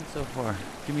 What do you think so far?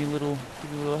 Give me a little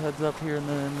heads up here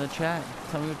in the chat.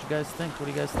 Tell me what you guys think. What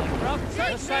do you guys think? Run up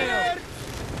the sail!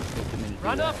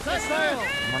 Run up the sail!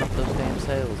 Run up those damn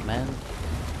sails, man.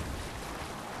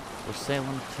 We're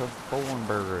sailing to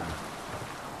Thornburg.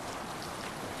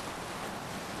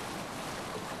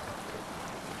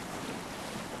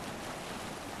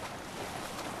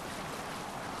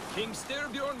 King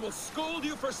Styrbjorn will scold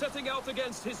you for setting out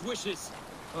against his wishes.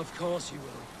 Of course you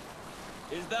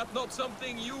will. Is that not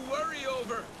something you worry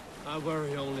over? I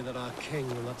worry only that our king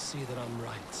will not see that I'm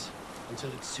right,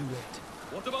 until it's too late.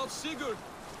 What about Sigurd?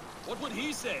 What would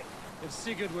he say? If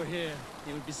Sigurd were here,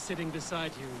 he would be sitting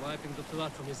beside you, wiping the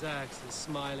blood from his axe and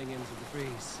smiling into the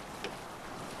breeze.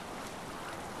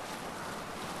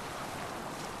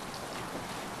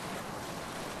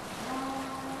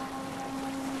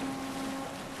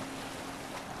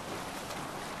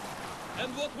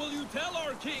 And what will you tell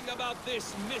our king about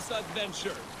this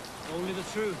misadventure? Only the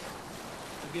truth.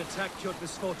 We attacked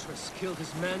Kjotve's fortress, killed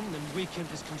his men, and weakened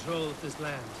his control of this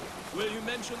land. Will you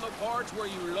mention the part where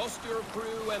you lost your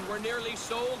crew and were nearly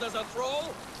sold as a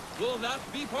thrall? Will that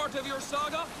be part of your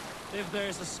saga? If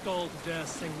there's a Skal to dare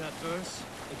sing that verse,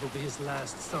 it will be his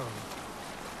last song.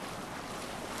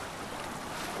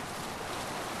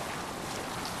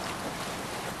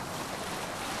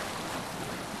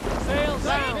 Sail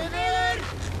down!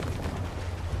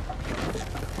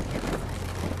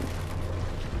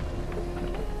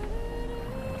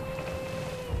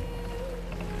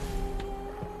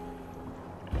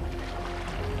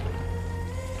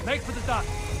 Make for the dock!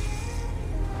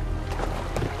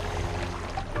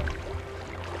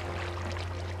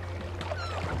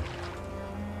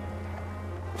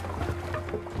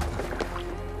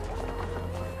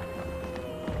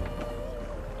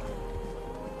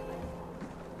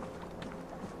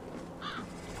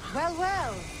 Well,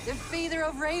 well, the feeder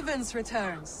of ravens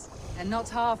returns. and not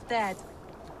half dead.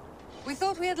 We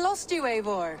thought we had lost you,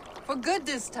 Eivor. For good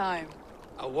this time.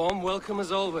 A warm welcome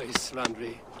as always,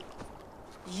 Randri.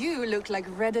 You look like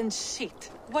reddened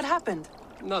shit. What happened?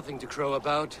 Nothing to crow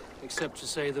about, except to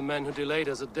say the men who delayed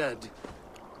us are dead.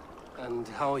 And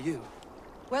how are you?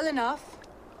 Well enough,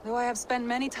 though I have spent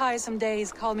many tiresome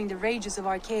days calming the rages of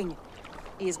our king.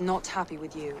 He is not happy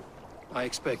with you. I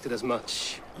expected as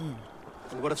much.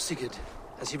 And what of Sigurd?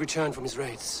 Has he returned from his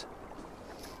raids?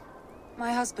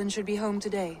 My husband should be home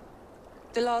today.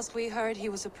 The last we heard, he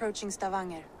was approaching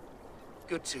Stavanger.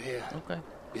 Good to hear. Okay.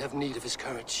 We have need of his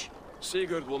courage.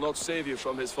 Sigurd will not save you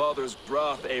from his father's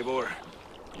wrath, Eivor.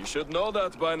 You should know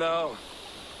that by now.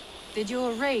 Did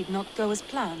your raid not go as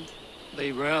planned?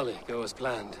 They rarely go as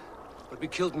planned. But we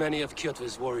killed many of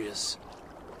Kjotve's warriors.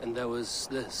 And there was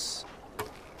this.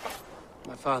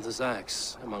 My father's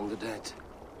axe among the dead.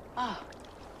 Ah.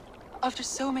 After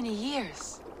so many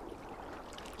years.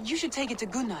 You should take it to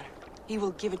Gunnar. He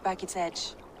will give it back its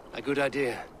edge. A good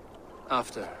idea.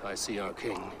 After I see our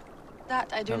king.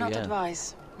 That I do not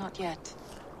advise. Not yet.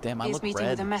 Damn, I He is look meeting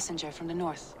red. with a messenger from the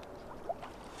north.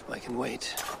 I can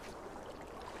wait.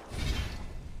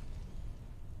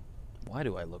 Why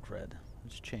do I look red?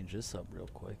 Let's change this up real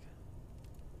quick.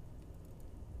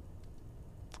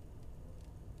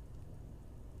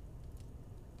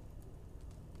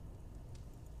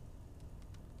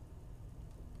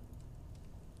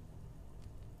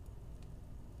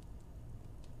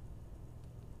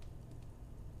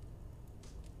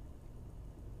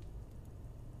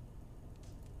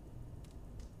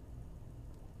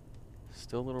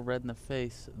 Still a little red in the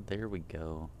face. There we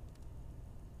go.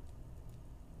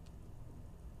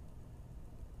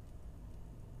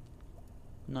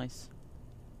 Nice.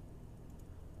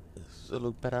 Does it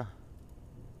look better?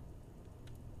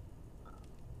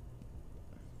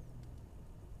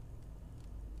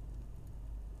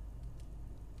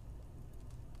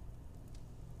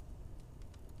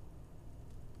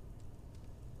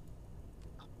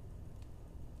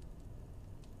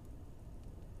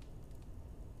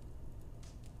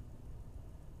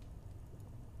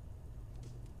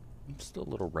 I'm still a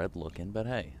little red looking, but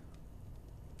hey.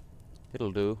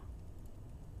 It'll do.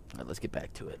 Alright, let's get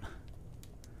back to it.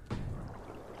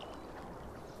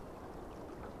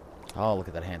 Oh, look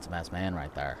at that handsome-ass man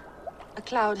right there. A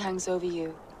cloud hangs over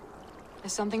you.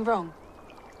 Is something wrong?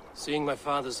 Seeing my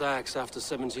father's axe after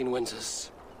 17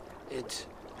 winters, it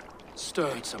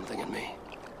stirred something in me.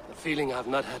 A feeling I've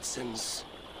not had since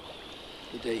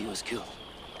the day he was killed.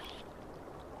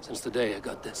 Since the day I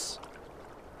got this.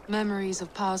 Memories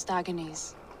of past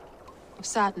agonies. Of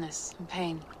sadness and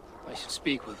pain. I should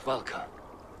speak with Valka.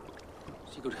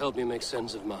 She could help me make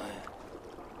sense of my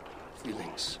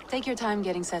feelings. Take your time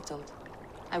getting settled.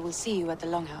 I will see you at the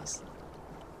Longhouse.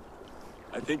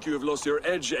 I think you have lost your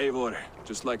edge, Eivor,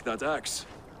 just like that axe.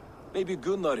 Maybe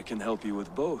Gunnar can help you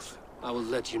with both. I will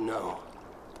let you know.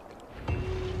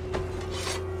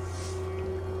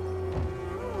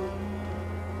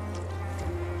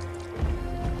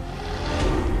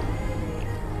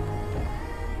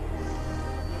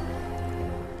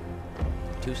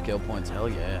 Two skill points, hell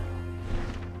yeah.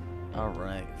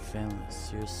 Alright, family,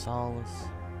 Seer Solace.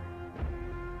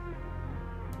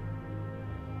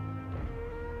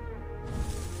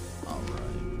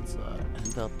 Alright, let's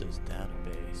end up this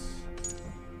database.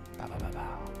 Bow, bow, bow,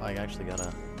 bow. I actually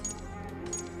gotta...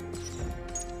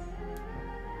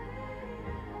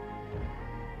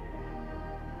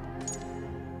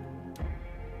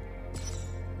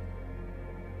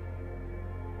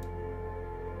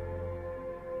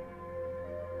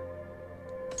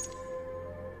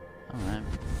 Alright,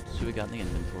 so we got in the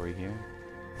inventory here.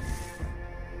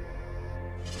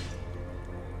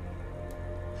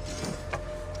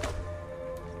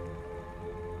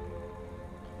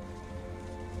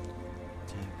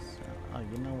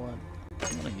 You know what?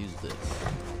 I'm gonna use this.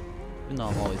 Even though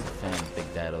I'm always a fan of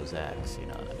Big Dado's axe, you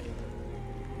know what I mean?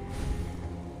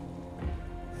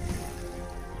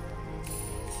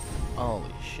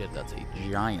 Holy shit, that's a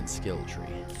giant skill tree.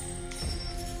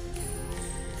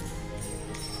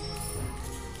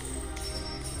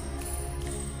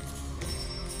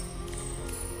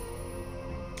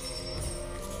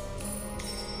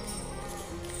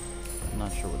 I'm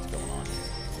not sure what's going on here.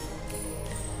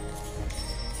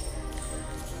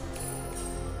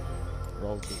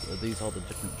 Are these all the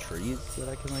different trees that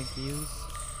I can, like, use?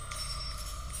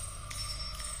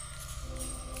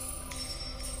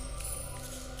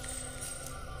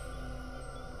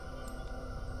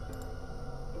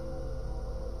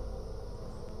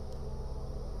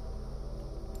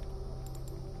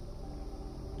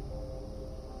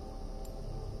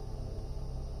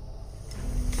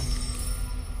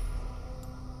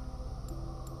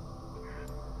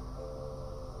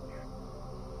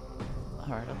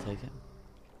 Alright, I'll take it.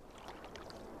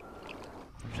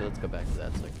 Actually, let's go back to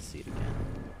that so I can see it again.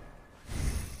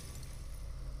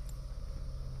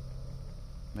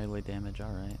 Melee damage,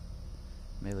 alright.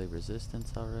 Melee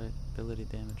resistance, alright. Ability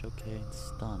damage, okay.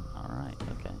 Stun, alright,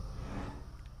 okay.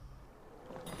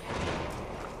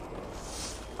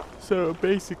 So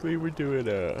basically we're doing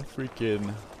a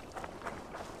freaking...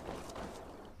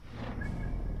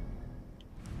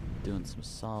 doing some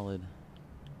solid...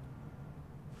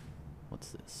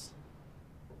 What's this?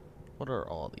 What are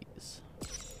all these?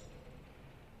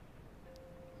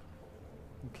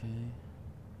 Okay.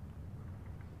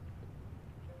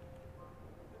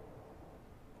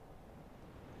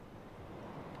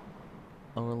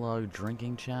 Lower log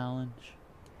drinking challenge.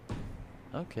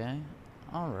 Okay.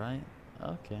 Alright.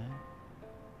 Okay.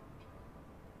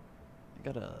 I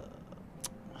gotta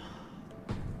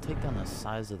take down the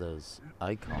size of those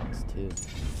icons too.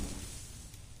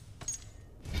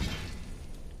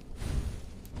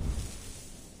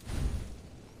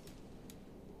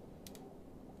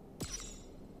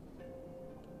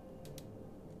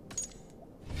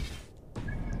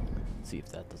 See if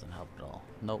that doesn't help at all.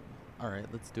 Nope. Alright,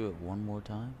 let's do it one more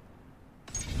time.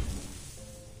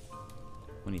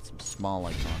 We need some small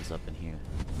icons up in here.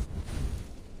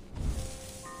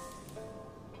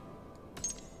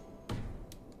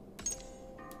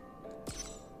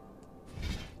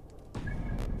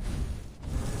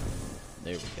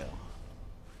 There we go.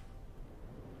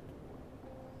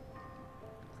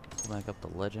 Pull back up the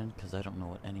legend because I don't know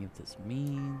what any of this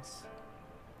means.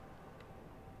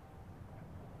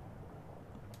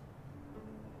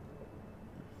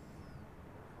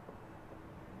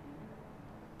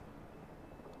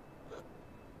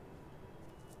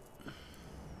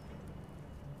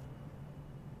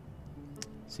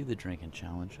 See the drinking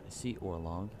challenge. I see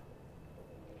Orlog.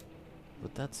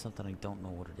 But that's something I don't know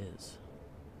what it is.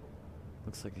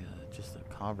 Looks like just a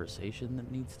conversation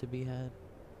that needs to be had.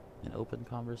 An open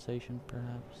conversation,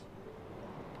 perhaps.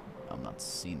 I'm not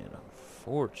seeing it,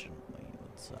 unfortunately.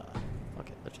 Let's, fuck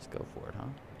it. Let's just go for it, huh?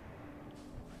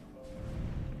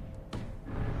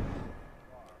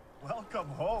 Welcome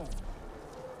home.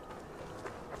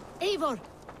 Eivor,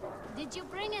 did you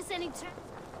bring us any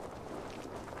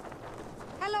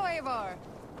Hello, Eivor.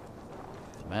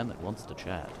 The man that wants to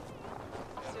chat.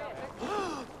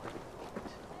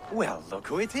 Well, look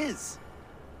who it is.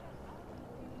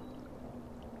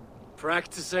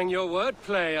 Practicing your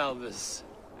wordplay, Albus.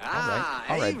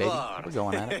 Alright, baby. We're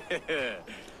going at it.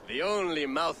 The only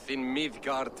mouth in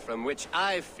Midgard from which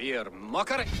I fear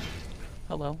mockery.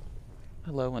 Hello.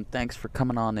 Hello, and thanks for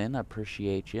coming on in. I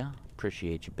appreciate you.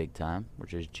 Appreciate you big time. We're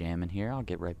just jamming here. I'll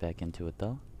get right back into it,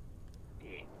 though.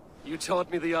 You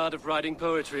taught me the art of writing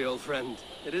poetry, old friend.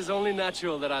 It is only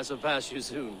natural that I surpass you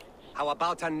soon. How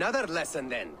about another lesson,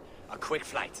 then? A quick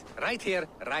flight. Right here,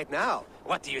 right now.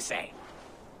 What do you say?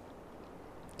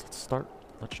 Let's start.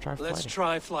 Let's try flighting. Let's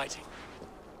try flighting.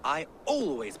 I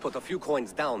always put a few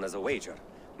coins down as a wager.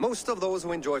 Most of those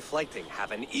who enjoy flighting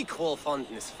have an equal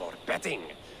fondness for betting.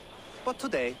 But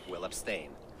today, we'll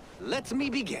abstain. Let me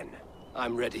begin.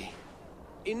 I'm ready.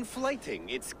 In flighting,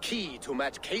 it's key to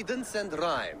match cadence and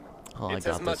rhyme. Oh, it's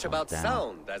as much about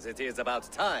sound as it is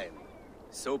about time.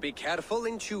 So be careful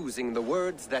in choosing the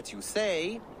words that you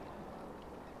say.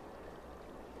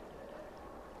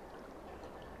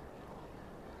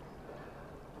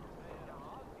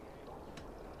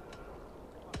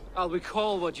 I'll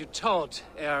recall what you taught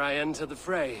ere I enter the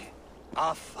fray.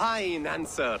 A fine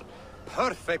answer.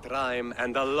 Perfect rhyme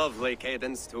and a lovely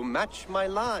cadence to match my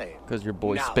line. Because your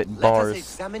boy's now, spitting let bars. us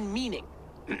examine meaning.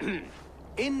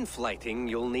 In flighting,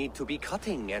 you'll need to be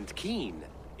cutting and keen.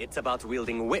 It's about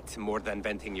wielding wit more than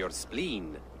venting your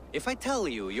spleen. If I tell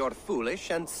you you're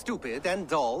foolish and stupid and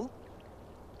dull,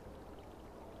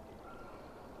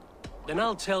 then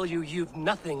I'll tell you you've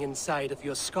nothing inside of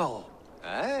your skull.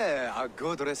 a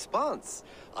good response.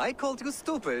 I called you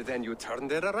stupid and you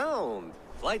turned it around.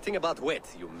 Flighting about wit,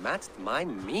 you matched my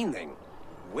meaning.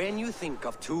 When you think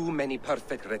of too many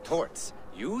perfect retorts,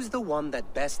 use the one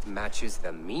that best matches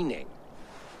the meaning.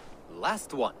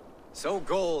 Last one. So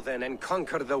go then and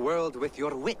conquer the world with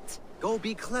your wit. Go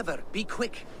be clever, be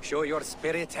quick, show your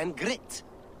spirit and grit.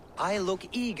 I look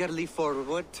eagerly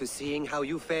forward to seeing how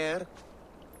you fare.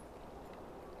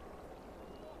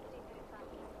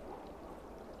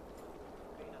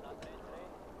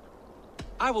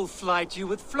 I will flight you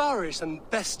with flourish and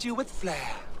best you with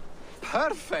flair.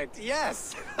 Perfect,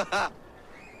 yes!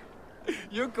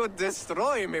 You could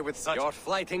destroy me with such... Your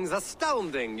flighting's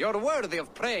astounding, you're worthy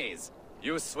of praise.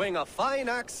 You swing a fine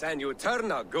axe and you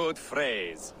turn a good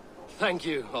phrase. Thank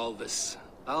you, Aldous.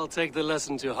 I'll take the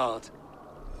lesson to heart.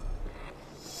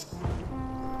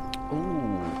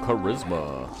 Ooh,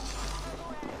 charisma.